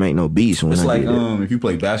ain't really make no beats. When it's I like do if you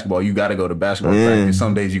play basketball, you gotta go to basketball practice.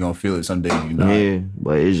 Some days you gonna feel it, some days you not. Yeah,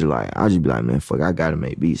 but it's just like I just be like, man, fuck, I gotta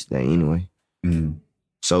make beats today anyway.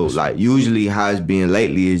 So like usually how it's been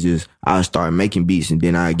lately is just I start making beats and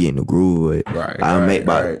then I get in the groove. I'll make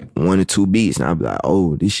about 1 or 2 beats and I'll be like,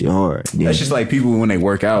 oh, this shit hard. Then, that's just like people when they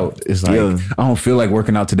work out. It's like I don't feel like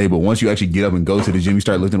working out today, but once you actually get up and go to the gym, you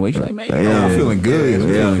start lifting weights. You're like, man, I'm feeling good. I'm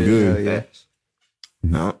feeling good.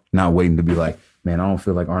 No, not waiting to be like, man, I don't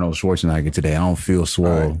feel like Arnold Schwarzenegger today. I don't feel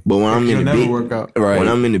swole. But when I'm in the when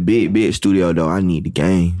I'm in the big studio though, I need the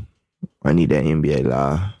game. I need that NBA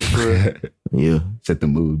live. Yeah. Set the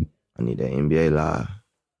mood. I need that NBA live.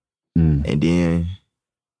 And then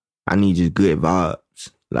I need just good vibes.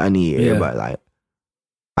 Like, I need everybody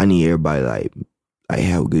like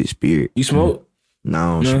have a good spirit. You smoke? No,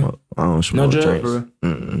 I don't smoke. I don't smoke. No drugs.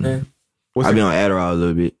 I be on Adderall a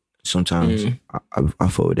little bit. Sometimes I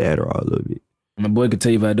fuck with the Adderall a little bit. My boy could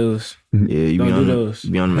tell you about those. Yeah, you don't be on do those.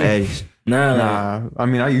 You be on them Addies. Nah. I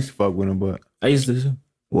mean, I used to fuck with them, but I used to too.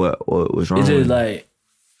 What's wrong? It's just like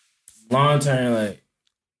long term,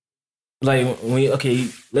 like when you,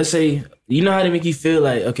 let's say you know how to make you feel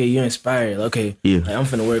like you're inspired. Like, like, I'm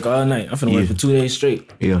finna work all night. I'm finna work for 2 days straight.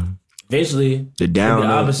 Yeah. Eventually, the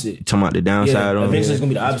opposite. Talking about the downside of it. Eventually, it's gonna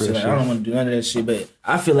be the opposite. Like, I don't want to do none of that shit. But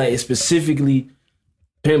I feel like it specifically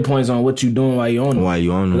pinpoints on what you're doing while you're on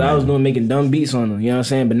them. Because I was making dumb beats on them. You know what I'm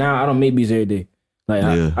saying? But now I don't make beats every day. Like,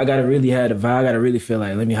 I gotta really have the vibe. I gotta really feel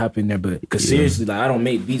like, let me hop in there. But because seriously, like, I don't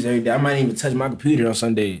make beats every day. I might even touch my computer on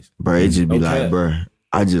some days. Bro, it just be like, bro,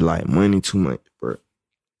 I just like money too much, bro.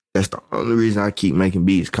 That's the only reason I keep making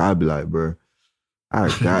beats. Cause I be like, bro,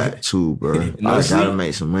 I got to, bro. I gotta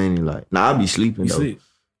make some money. Like, I be sleeping though.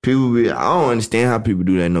 People be, I don't understand how people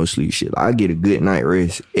do that no sleep shit. Like, I get a good night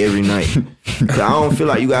rest every night. Cause I don't feel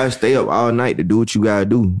like you gotta stay up all night to do what you gotta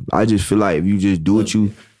do. I just feel like if you just do what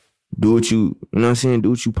you know what I'm saying?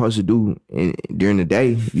 Do what you supposed to do. And during the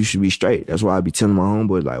day, you should be straight. That's why I be telling my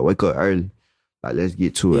homeboys, like, wake up early. Like, let's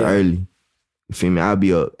get to it early. You feel me? I'll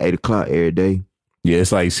be up 8 o'clock every day. Yeah,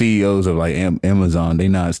 it's like CEOs of like Amazon. They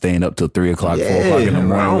not staying up till 3 o'clock, 4 o'clock in the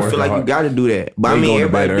morning. I don't feel like you got to do that. But I mean,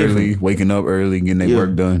 everybody going to bed early, waking up early, getting their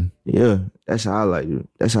work done. Yeah, that's how I like it.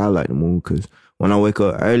 That's how I like to move. Because when I wake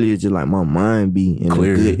up early, it's just like my mind be in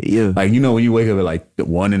clear. Good. Yeah, like, you know, when you wake up at like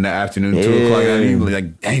 1 in the afternoon, 2 o'clock, you be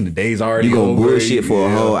like, dang, the day's already over. You gonna bullshit for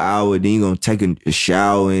a whole hour, then you gonna take a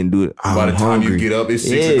shower and do it. By the time you get up, it's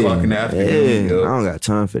 6 o'clock in the afternoon. Yeah, I don't got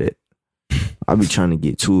time for that. I be trying to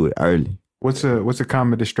get to it early. What's a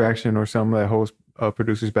common distraction or something that holds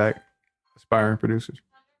producers back, aspiring producers,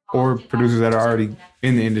 or producers that are already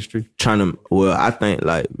in the industry? I think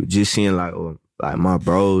like just seeing like my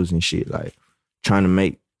bros and shit, like trying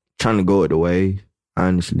to go it the way.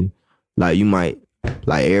 Honestly, like you might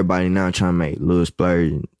like everybody now trying to make little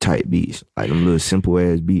splurge type beats, like them little simple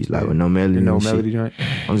ass beats, like with no melody. No melody joint.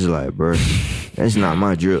 I'm just like, bro, That's not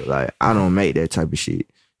my drill. Like, I don't make that type of shit.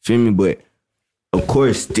 Feel me? But of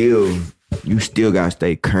course, you still gotta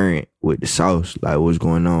stay current with the sauce. Like, what's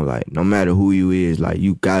going on? Like, no matter who you is, like,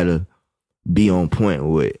 you gotta be on point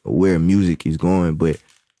with where music is going. But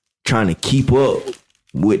trying to keep up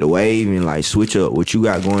with the wave and like switch up what you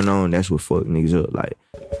got going on, that's what fuck niggas up. Like,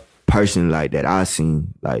 person like that I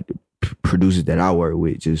seen, like the producers that I work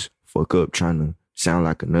with just fuck up trying to sound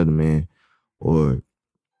like another man or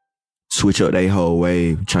switch up their whole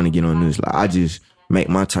wave trying to get on this. Like, I just make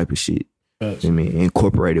my type of shit. I mean,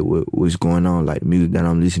 incorporate it with what's going on, like the music that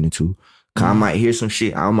I'm listening to. Cause I might hear some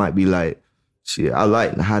shit, I might be like, shit, I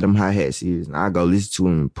like how them hi-hats is. And I go listen to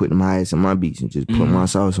them and put them hi-hats in my beats and just put my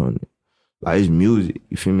sauce on it. Like, it's music,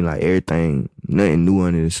 you feel me? Like, everything, nothing new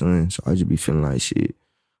under the sun. So I just be feeling like, shit,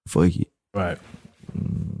 fuck it. Right.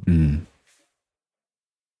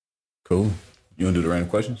 Cool. You want to do the random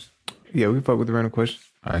questions? Yeah, we fuck with the random questions.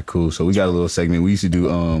 All right, cool. So we got a little segment. We used to do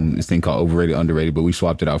this thing called Overrated, Underrated, but we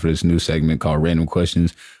swapped it out for this new segment called Random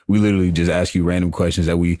Questions. We literally just ask you random questions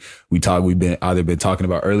that we've been talking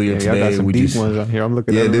about earlier today. Yeah, I got some deep ones on here. I'm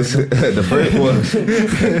looking at this the first one.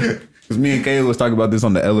 Because me and Caleb was talking about this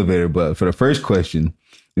on the elevator, but for the first question,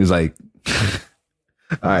 it was like,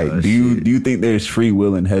 all right, do you think there's free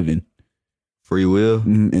will in heaven? Free will?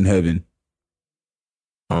 In heaven.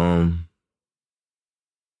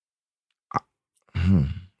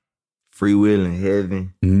 Free will in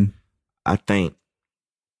heaven. Mm-hmm. I think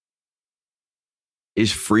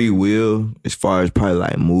it's free will as far as probably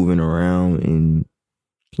like moving around and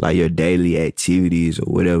like your daily activities or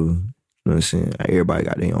whatever. You know what I'm saying? Like, everybody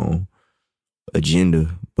got their own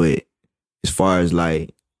agenda. But as far as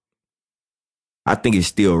like, I think it's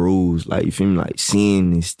still rules. Like, you feel me? Like,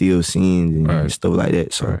 sin is still sins and stuff like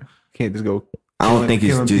that. So can't just go. I don't think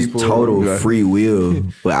it's just total free will,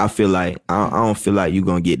 but I feel like I don't feel like you're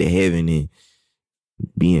gonna get to heaven and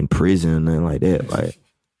be in prison or nothing like that. Like,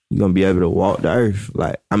 you're gonna be able to walk the earth.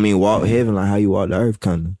 Like, I mean, walk heaven like how you walk the earth,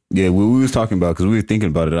 kind of. Yeah, what we was talking about, because we were thinking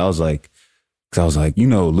about it, I was like, you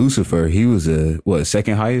know, Lucifer, he was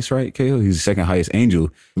second highest, right, Kale? He's the second highest angel.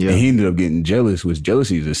 Yeah. And he ended up getting jealous, which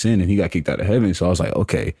jealousy is a sin, and he got kicked out of heaven. So I was like,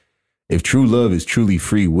 okay, if true love is truly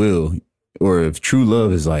free will, or if true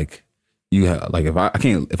love is like, you have, like, if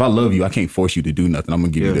I love you, I can't force you to do nothing. I'm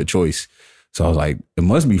gonna give you the choice. So I was like, it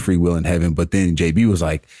must be free will in heaven. But then JB was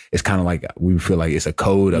like, it's kind of like we feel like it's a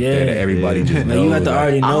code up there that everybody just knows. You have to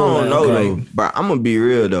already know. I don't know though, but I'm gonna be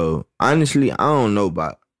real though. Honestly, I don't know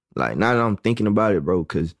about, like, now that I'm thinking about it, bro,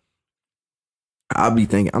 because I'm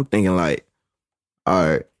thinking like, all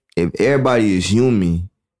right, if everybody is human,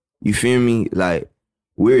 you feel me? Like,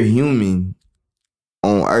 we're human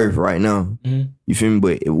on earth right now. Mm-hmm. You feel me?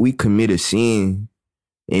 But if we commit a sin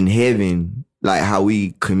in heaven, like how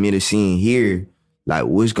we commit a sin here, like,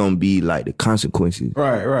 what's gonna be like the consequences?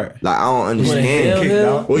 Right. Like, I don't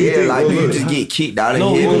understand. Well, yeah, like, you just get kicked out of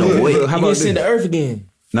heaven or what? How about send the earth again?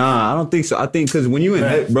 Nah, I don't think so. I think because when you in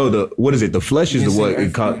heaven, bro, what is it? The flesh is your flesh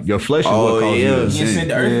is what causes you to sin. You send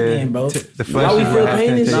the earth again, bro. The flesh. Why we feel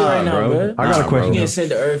pain this shit right now, bro? I got a question. You can send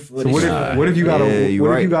the earth. So what if you got if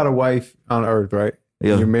you got a wife on earth, right?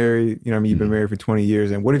 Yeah. You're married, you know what I mean? You've been married for 20 years.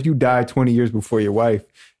 And what if you die 20 years before your wife?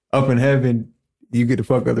 Up in heaven, you get to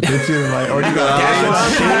fuck other bitches, and like, or you got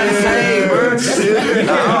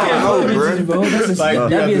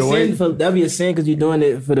that'd be a sin because you're doing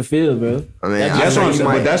it for the field, bro. I mean, that's what I'm saying.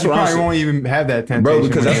 But that's you what probably won't even have that temptation, bro.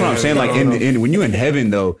 Because that's what I'm saying. Like, when you in heaven,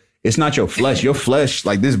 though, it's not your flesh. Your flesh,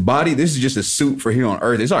 like this body, this is just a suit for here on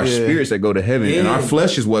earth. It's our spirits that go to heaven, and our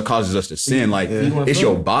flesh is what causes us to sin. Like, it's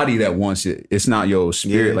your body that wants it. It's not your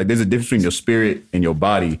spirit. Like, there's a difference between your spirit and your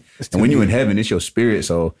body. And when you're in heaven, it's your spirit.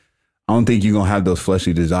 So I don't think you're gonna have those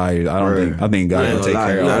fleshly desires. I think God will take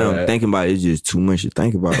care of all that. Thinking about it, it's just too much to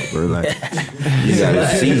think about, bro. Like, you gotta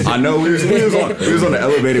see. I know we was on the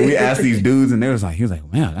elevator. We asked these dudes, and he was like,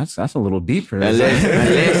 man, that's a little deeper.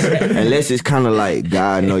 Unless it's kind of like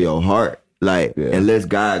God know your heart. Like, unless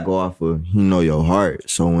God go off of He know your heart.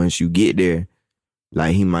 So once you get there,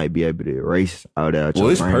 like, He might be able to erase all that. Well,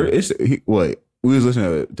 we was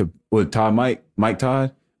listening to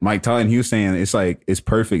Mike Todd, and he was saying it's like, it's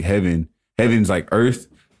perfect heaven. Heaven's like earth,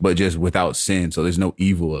 but just without sin. So there's no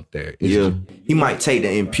evil up there. He might take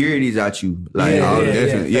the impurities out you. Like, he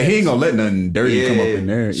ain't gonna let nothing dirty come up in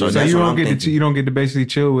there. So you don't get to basically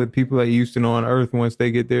chill with people that you used to know on earth once they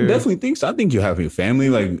get there. Definitely think so. I think you'll have your family,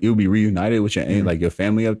 like, you'll be reunited with your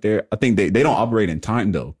family up there. I think they don't operate in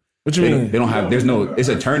time though. What you mean? They don't have. It's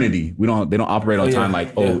eternity. They don't operate on time.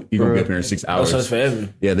 Like, you're gonna be up here in 6 hours. So it's forever.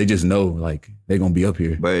 Yeah, they just know, like, they're gonna be up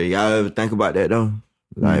here. But y'all ever think about that though?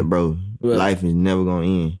 Like, bro, life is never gonna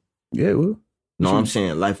end. Yeah, well, No, I'm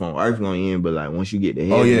saying life on earth gonna end, but like once you get to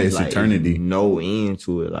heaven, it's like, eternity. No end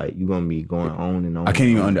to it. Like you gonna be going on and on. I can't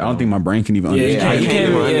even. I don't think my brain can even understand. You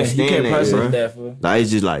can't understand that, process bro. that, fool. Like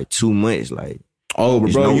it's just like too much. Like Oh,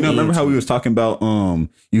 but bro, no you know, remember end how to we it. was talking about?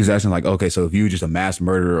 You was asking like, okay, so if you were just a mass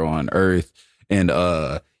murderer on Earth and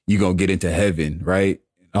you gonna get into heaven, right?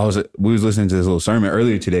 We was listening to this little sermon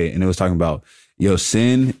earlier today, and it was talking about,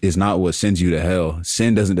 sin is not what sends you to hell.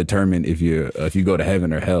 Sin doesn't determine if you go to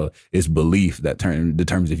heaven or hell. It's belief that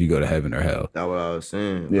determines if you go to heaven or hell. that's what I was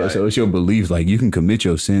saying. Yeah, like, so it's your beliefs. Like you can commit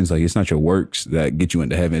your sins. Like it's not your works that get you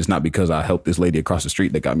into heaven. It's not because I helped this lady across the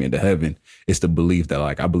street that got me into heaven. It's the belief that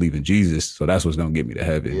like I believe in Jesus, so that's what's gonna get me to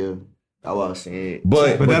heaven. yeah, that's what I was saying.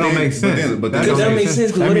 But that don't make sense. But That don't make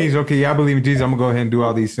sense. That means, okay, yeah, I believe in Jesus. I'm gonna go ahead and do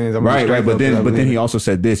all these sins. I'm Right. But then he also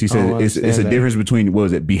said this. He said don't it's a understand that. difference between, what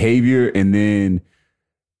was it, behavior and then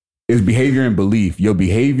it's behavior and belief. Your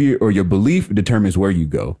behavior or your belief determines where you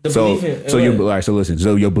go. So listen.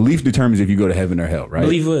 So your belief determines if you go to heaven or hell, right?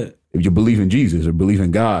 Believe what? If you believe in Jesus or believe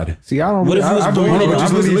in God. See, I don't. What if you was I born believe. in I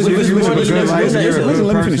Jesus? believe Listen, if you live a listen, good life, listen, you're a listen, good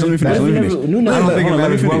let me person. finish. I don't think it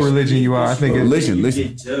matters what religion you are. I think it's Listen.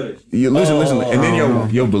 Listen. And then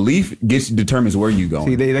your belief determines where you go.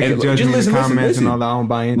 See, they can judge me in the comments and all that. I don't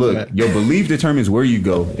buy into Look, that. your belief determines where you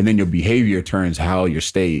go, and then your behavior determines how your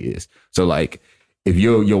stay is. So, like, if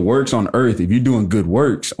your works on earth, if you're doing good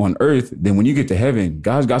works on earth, then when you get to heaven,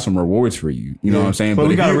 God's got some rewards for you. You know what I'm saying?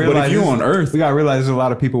 But if you're on earth, we gotta realize there's a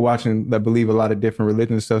lot of people watching that believe a lot of different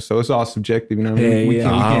religions and stuff. So it's all subjective. You know what I mean? We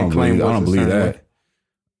can't claim. I don't believe that.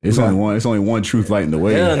 It's only one truth lighting the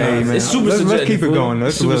way. Hell no. Hey man, It's super let's subjective, keep it fool. going.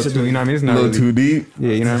 That's a little too. You know what I mean? It's A not little really, too deep.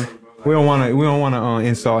 Yeah, you know what I mean? We don't want to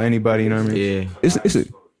insult anybody. You know what I mean? Yeah, It's a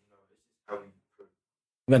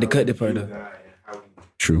We got to cut the part up.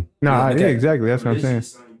 true. No, yeah, exactly. That's what I'm saying.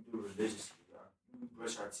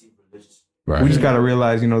 Right. We just gotta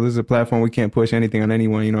realize, you know, this is a platform. We can't push anything on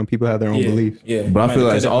anyone. You know, people have their own beliefs. Yeah. But I feel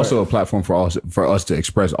like it's also a platform for us to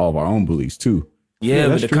express all of our own beliefs too. Yeah, but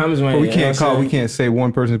that's the true. comments might. But we can't say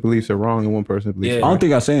one person's beliefs are wrong and one person's beliefs. Yeah. are I right. don't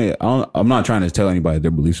think I'm saying it. I'm not trying to tell anybody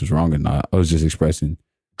their beliefs was wrong or not. I was just expressing.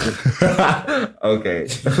 Okay.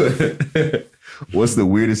 What's the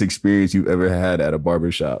weirdest experience you've ever had at a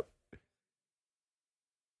barbershop?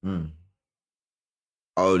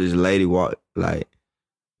 Oh, this lady walked like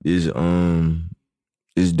this dude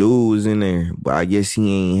was in there, but I guess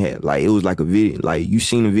he ain't had like it was like a video, like you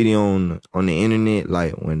seen a video on the internet,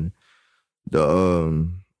 like when the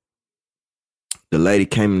lady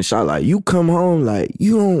came in the shop, like, you come home, like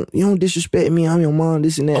you don't disrespect me, I'm your mom,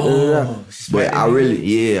 this and that. Da, da, da. But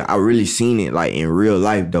I really seen it like in real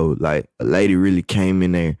life though. Like a lady really came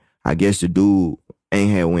in there. I guess the dude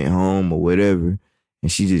ain't had went home or whatever,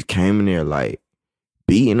 and she just came in there like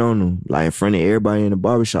beating on him, like in front of everybody in the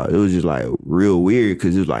barbershop. It was just like real weird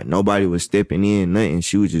because it was like nobody was stepping in, nothing.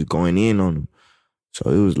 She was just going in on him. So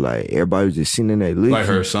it was like everybody was just sitting in there looking. Like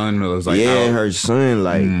her son was like, her son,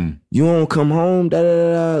 like, you won't come home, da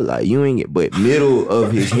da da. Like you ain't get, but middle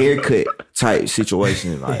of his haircut type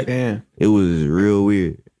situation, like Damn. it was real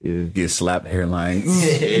weird. Yeah. get slapped hairlines.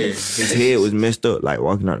 His head was messed up, like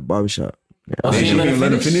walking out the barbershop. Oh, She she didn't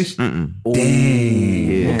let her finish. Mm-mm.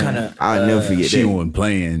 Dang. Yeah. What kind of? I'll never forget She that. wasn't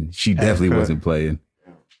playing. She definitely wasn't playing.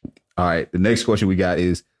 All right. The next question we got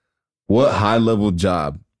is, what high level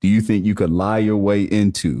job do you think you could lie your way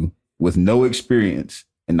into with no experience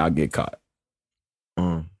and not get caught?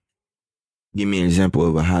 Give me an example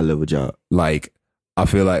of a high level job. Like, I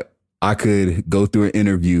feel like I could go through an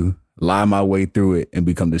interview, lie my way through it, and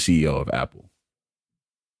become the CEO of Apple.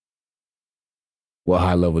 What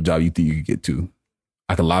high level job you think you could get to?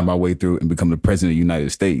 I could lie my way through and become the president of the United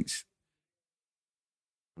States.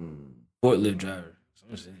 Forklift driver.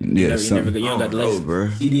 Yeah, You don't got the license. bro.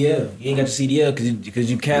 CDL. You ain't got the CDL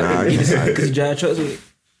because you can't Nah, because you drive trucks with it.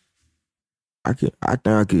 I think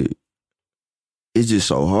I could. It's just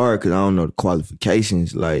so hard because I don't know the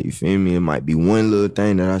qualifications. Like, you feel me? It might be one little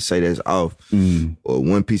thing that I say that's off, or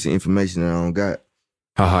one piece of information that I don't got.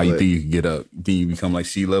 How high you But- think you could get up? Think you become like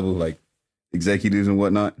C-level, like executives and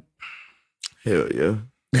whatnot? Hell yeah.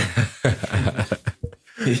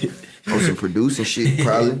 On some producing shit,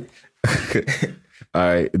 probably. All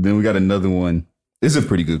right. Then we got another one. This is a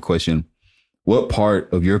pretty good question. What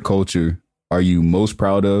part of your culture are you most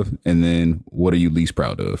proud of? And then what are you least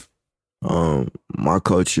proud of? My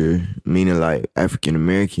culture, meaning like African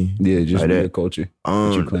American. Yeah, just like your that. culture.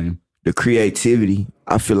 What you claim? The creativity.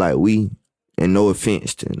 I feel like we, and no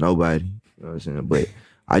offense to nobody, you know what I'm saying, but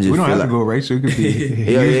I just We don't feel have like to go racial. It could be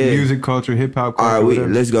Yeah, music culture, hip hop culture. all right,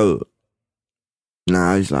 whatever. let's go.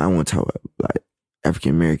 Nah, I want to talk about like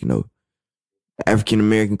African American though. African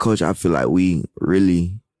American culture, I feel like we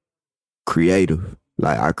really creative,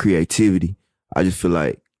 like our creativity. I just feel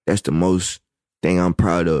like that's the most thing I'm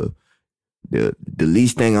proud of. The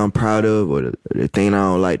least thing I'm proud of, or the thing I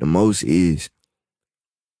don't like the most, is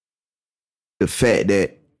the fact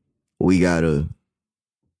that we gotta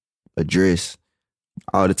address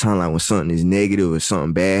all the time, like when something is negative or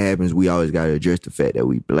something bad happens, we always gotta address the fact that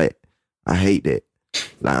we black. I hate that.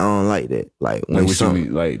 Like, I don't like that. Like when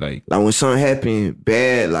something like when something happen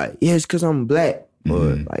bad, like, yeah, it's because I'm black.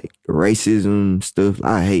 Or like racism stuff.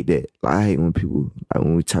 I hate that. Like, I hate when people, like,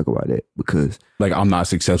 when we talk about that, because like I'm not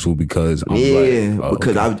successful because I'm black. Oh,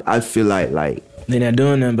 because okay. I feel like they're not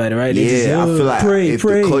doing nothing about it, right? They just, I feel like pray. if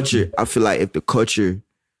the culture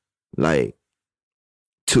like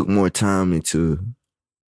took more time into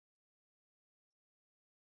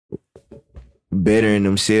bettering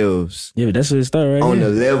themselves, yeah, but that's what it started right on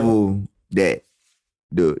here. the level that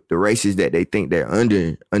the races that they think they're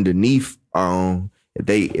underneath are on. If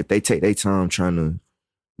they take their time trying to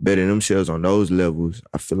better themselves on those levels,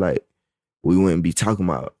 I feel like we wouldn't be talking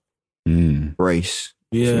about race.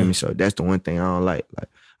 Yeah. You feel me? So that's the one thing I don't like. Like,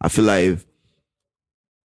 I feel like if,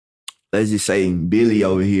 let's just say Billy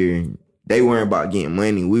over here, they weren't about getting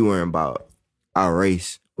money, we weren't about our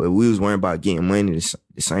race. But we was worrying about getting money the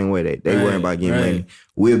same way that they weren't about getting money.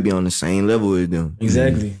 We'll be on the same level as them.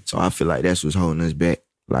 Exactly. So I feel like that's what's holding us back,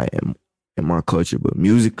 like in my culture. But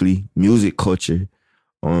music culture,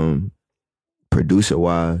 producer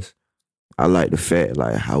wise, I like the fact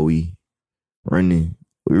like how we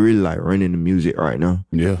really like running the music right now.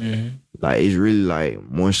 Yeah. Mm-hmm. Like, it's really like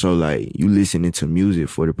more so like you listening to music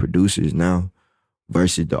for the producers now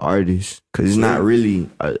versus the artists. Cause it's not really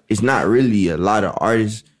a lot of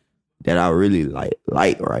artists that I really like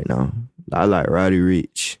right now. I like Roddy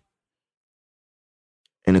Ricch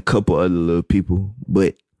and a couple other little people,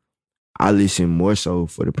 but I listen more so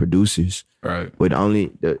for the producers. Right. But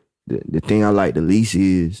the thing I like the least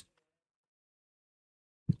is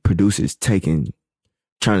producers trying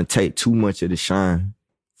to take too much of the shine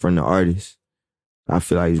from the artist. I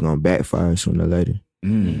feel like it's gonna backfire sooner or later.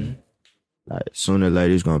 Mm. Like, sooner or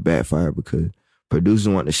later it's gonna backfire because producers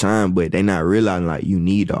want to shine, but they not realizing like you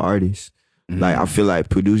need the artist. Like, I feel like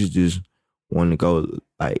producers just want to go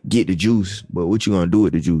like get the juice, but what you gonna do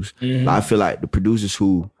with the juice? Like, I feel like the producers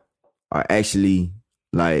who are actually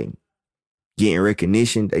like getting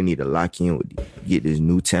recognition, they need to lock in with get this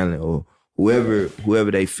new talent, or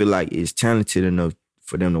whoever they feel like is talented enough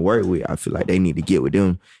for them to work with. I feel like they need to get with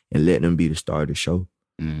them and let them be the star of the show.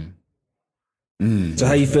 So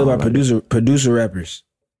how you feel about producer rappers?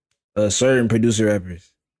 Certain producer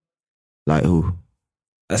rappers. Like who?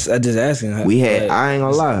 I just asking. I ain't gonna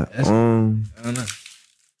lie. I don't know.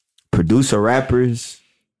 Producer rappers,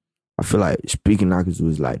 I feel like Speaking Knockers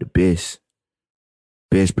was like the best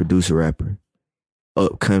producer rapper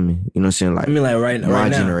upcoming. You know what I'm saying? Like, I mean, like right my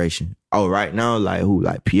now. generation. Oh, right now, like who?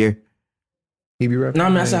 Like Pierre? He be rapping? No, I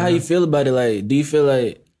mean, that's how you feel about it. Like, do you feel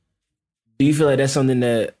like that's something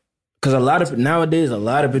that? Because nowadays, a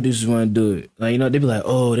lot of producers want to do it. Like, you know, they be like,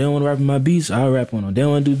 oh, they don't want to rap on my beats, I'll rap on them. They don't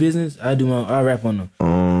want to do business, I'll rap on them.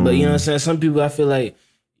 But you know what I'm saying? Some people, I feel like,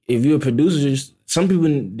 if you're a producer, some people,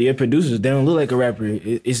 they're producers, they don't look like a rapper.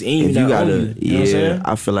 It's in you, if not you got on you. You know what I'm saying?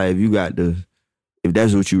 I feel like if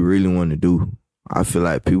that's what you really want to do, I feel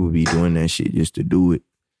like people be doing that shit just to do it.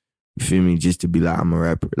 You feel me? Just to be like, I'm a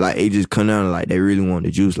rapper. Like, it just come down to like, they really want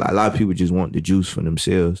the juice. Like, a lot of people just want the juice for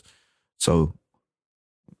themselves. So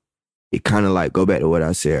it kind of like go back to what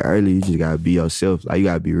I said earlier. You just gotta be yourself. Like, you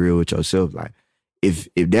gotta be real with yourself. Like, if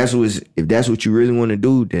that's what you really want to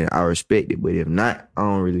do, then I respect it. But if not, I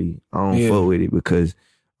don't fuck with it, because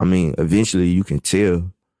I mean, eventually you can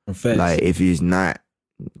tell. Like, if it's not,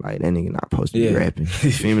 like, that nigga not supposed to be rapping.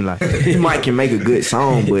 You feel me? Like, you might can make a good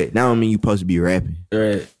song, but that don't mean you supposed to be rapping.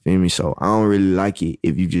 Right. Feel me? So I don't really like it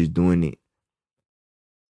if you just doing it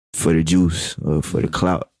for the juice or for the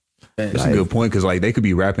clout. That's a good point, because like they could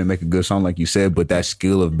be rapping, make a good song like you said, but that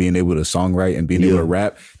skill of being able to songwrite and being able to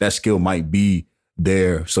rap, that skill might be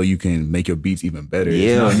there so you can make your beats even better.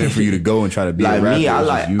 It's not meant for you to go and try to be like a rapper. Me, I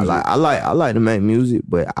like to make music,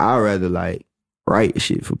 but I rather like write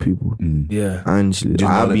shit for people. Yeah, honestly,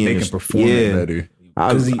 just know that they can perform it better.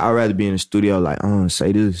 I'd rather be in the studio like,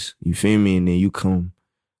 say this, you feel me, and then you come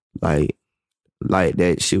like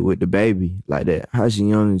that shit with the baby, like that. How she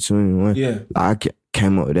young and 21? Yeah, like, I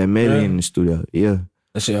came up with that melody in the studio. Yeah,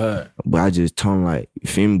 that shit hard. But I just told him, like, you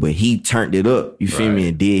feel me? But he turned it up, you feel me,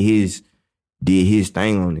 and did his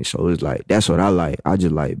thing on it. So it's like, that's what I like. I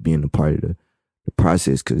just like being a part of the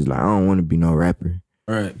process, because like, I don't want to be no rapper.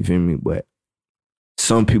 Right. You feel me? But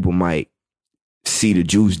some people might see the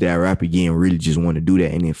juice that rapper getting, really just want to do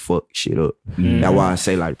that and then fuck shit up. That's why I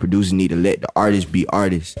say like producers need to let the artists be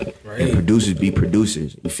artists and producers be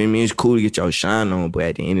producers. You feel me? It's cool to get your shine on, but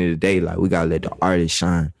at the end of the day, like we gotta let the artists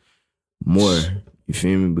shine more. You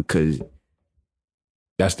feel me? Because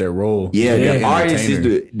that's their role. Yeah,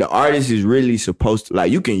 the artist is really supposed to,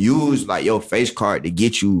 like, you can use like your face card to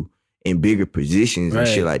get you in bigger positions and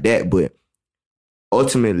shit like that, but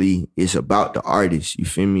ultimately it's about the artist. You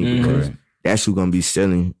feel me? Because that's who gonna be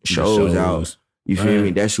selling shows out. You feel me?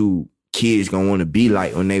 That's who kids gonna want to be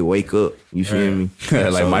like when they wake up. You feel me?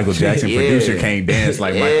 Like so, Michael Jackson, producer can't dance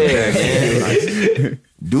like Michael Jackson. Like,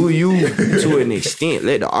 do you to an extent.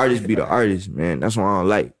 Let the artist be the artist, man. That's why I don't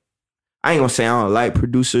like. I ain't gonna say I don't like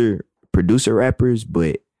producer rappers,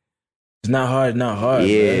 but it's not hard.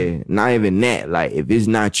 Yeah, man. Not even that. Like if it's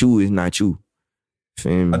not you, it's not you.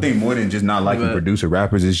 Feel me? I think more than just not liking producer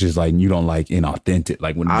rappers, it's just like you don't like inauthentic.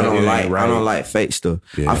 Like when I don't like fake stuff.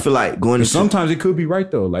 Yeah. I feel like going to sometimes it could be right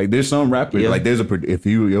though. Like there's some rappers like there's if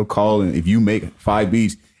you'll call and if you make 5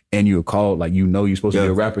 beats and you'll call like you're supposed to be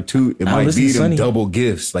a rapper too, it might be them double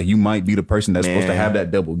gifts. Like you might be the person that's supposed to have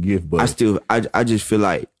that double gift. But I just feel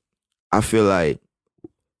like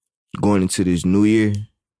going into this new year,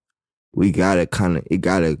 we gotta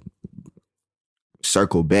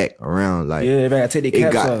circle back around. Like everybody gotta take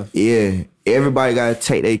their caps off. Yeah, everybody gotta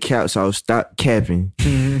take their caps off, stop capping,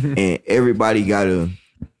 and everybody gotta.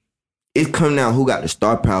 It's coming down who got the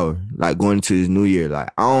star power. Like going into this new year,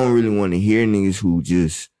 like I don't really want to hear niggas who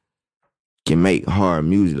just can make hard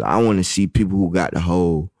music. Like, I want to see people who got the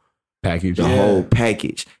whole package. Whole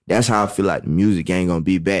package. That's how I feel like the music ain't gonna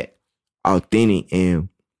be back authentic and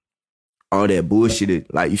all that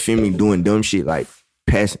bullshit. Like you feel me, doing dumb shit like.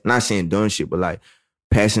 Not saying dumb shit, but like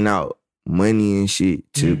passing out money and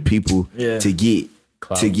shit to people to get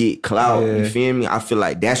clout. You feel me? I feel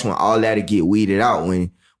like that's when all that'll get weeded out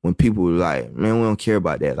when people are like, man, we don't care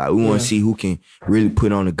about that. Like we want to see who can really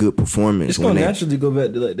put on a good performance. It's gonna naturally go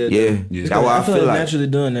back to like that. Yeah. That's why I feel like naturally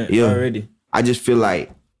doing that already. I just feel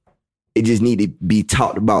like it just need to be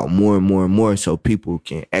talked about more and more and more so people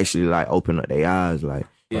can actually like open up their eyes. Like,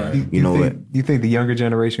 Do you think the younger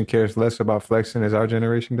generation cares less about flexing as our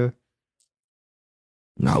generation does?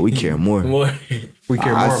 No, we care more. We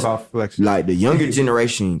care more about flexing. Like the younger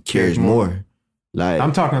generation cares more. Like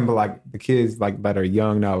I'm talking about like the kids like that are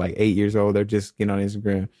young now, like 8 years old. They're just getting on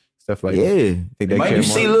Instagram, stuff like that. Think they care more.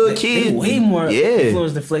 See little kids they way more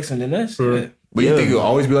influenced in flexing than us. But you think it'll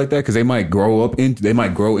always be like that? Because they might grow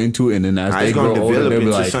into it, and then as they grow older, they'll be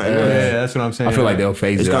like, that's what I'm saying. I feel like they'll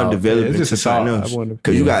phase it out. It's going to develop into something else.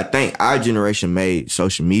 Because you got to think, our generation made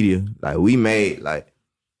social media. Like, we made, like,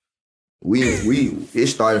 it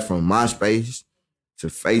started from MySpace to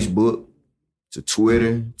Facebook to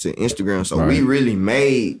Twitter to Instagram. So we really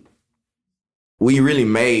made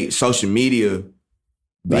social media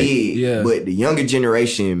big. But the younger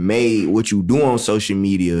generation made what you do on social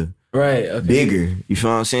media bigger. You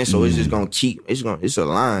feel what I'm saying? So it's just gonna keep. It's a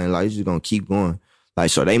line. Like it's just gonna keep going. Like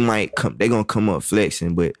so they gonna come up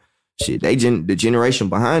flexing, but shit, the generation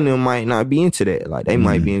behind them might not be into that. Like they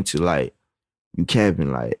might be into like you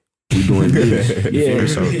capping, like we doing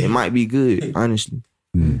this. So it might be good, honestly.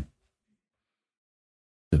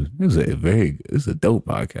 It's a dope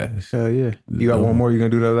podcast. Hell yeah. You got one more? You gonna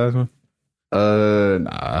do that last one?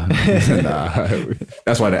 Nah.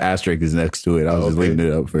 That's why the asterisk is next to it. I was just leaving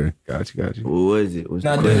it up for. Got you. What was it? What's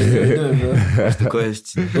the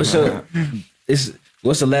question?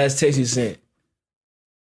 What's the last text you sent?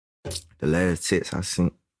 The last text I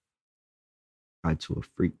sent to a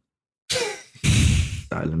freak.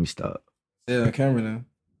 Sorry, let me stop. Yeah, on camera now.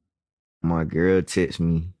 My girl texted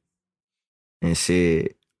me and said,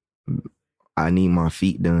 I need my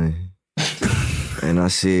feet done. And I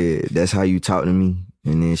said, that's how you talk to me?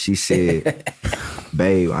 And then she said,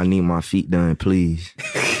 babe, I need my feet done, please.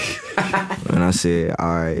 And I said,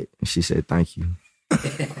 all right. And she said, thank you.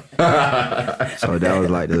 So that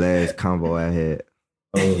was like the last convo I had.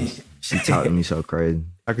 She talked to me so crazy.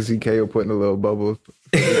 I can see KO putting a little bubble.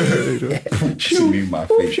 She need my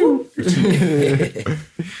feet.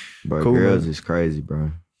 Bro, cool, girls is crazy,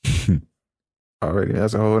 bro. Already,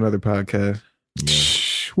 that's a whole other podcast. Yeah.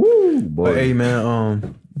 Woo, boy. But hey,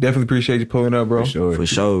 man, definitely appreciate you pulling up, bro. For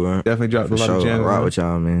sure, bro. Definitely dropped a lot of gems. Rock with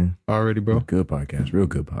y'all, man. Already, bro. Good podcast. Real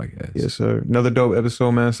good podcast. Yes, sir. Another dope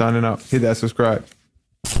episode, man. Signing out. Hit that subscribe.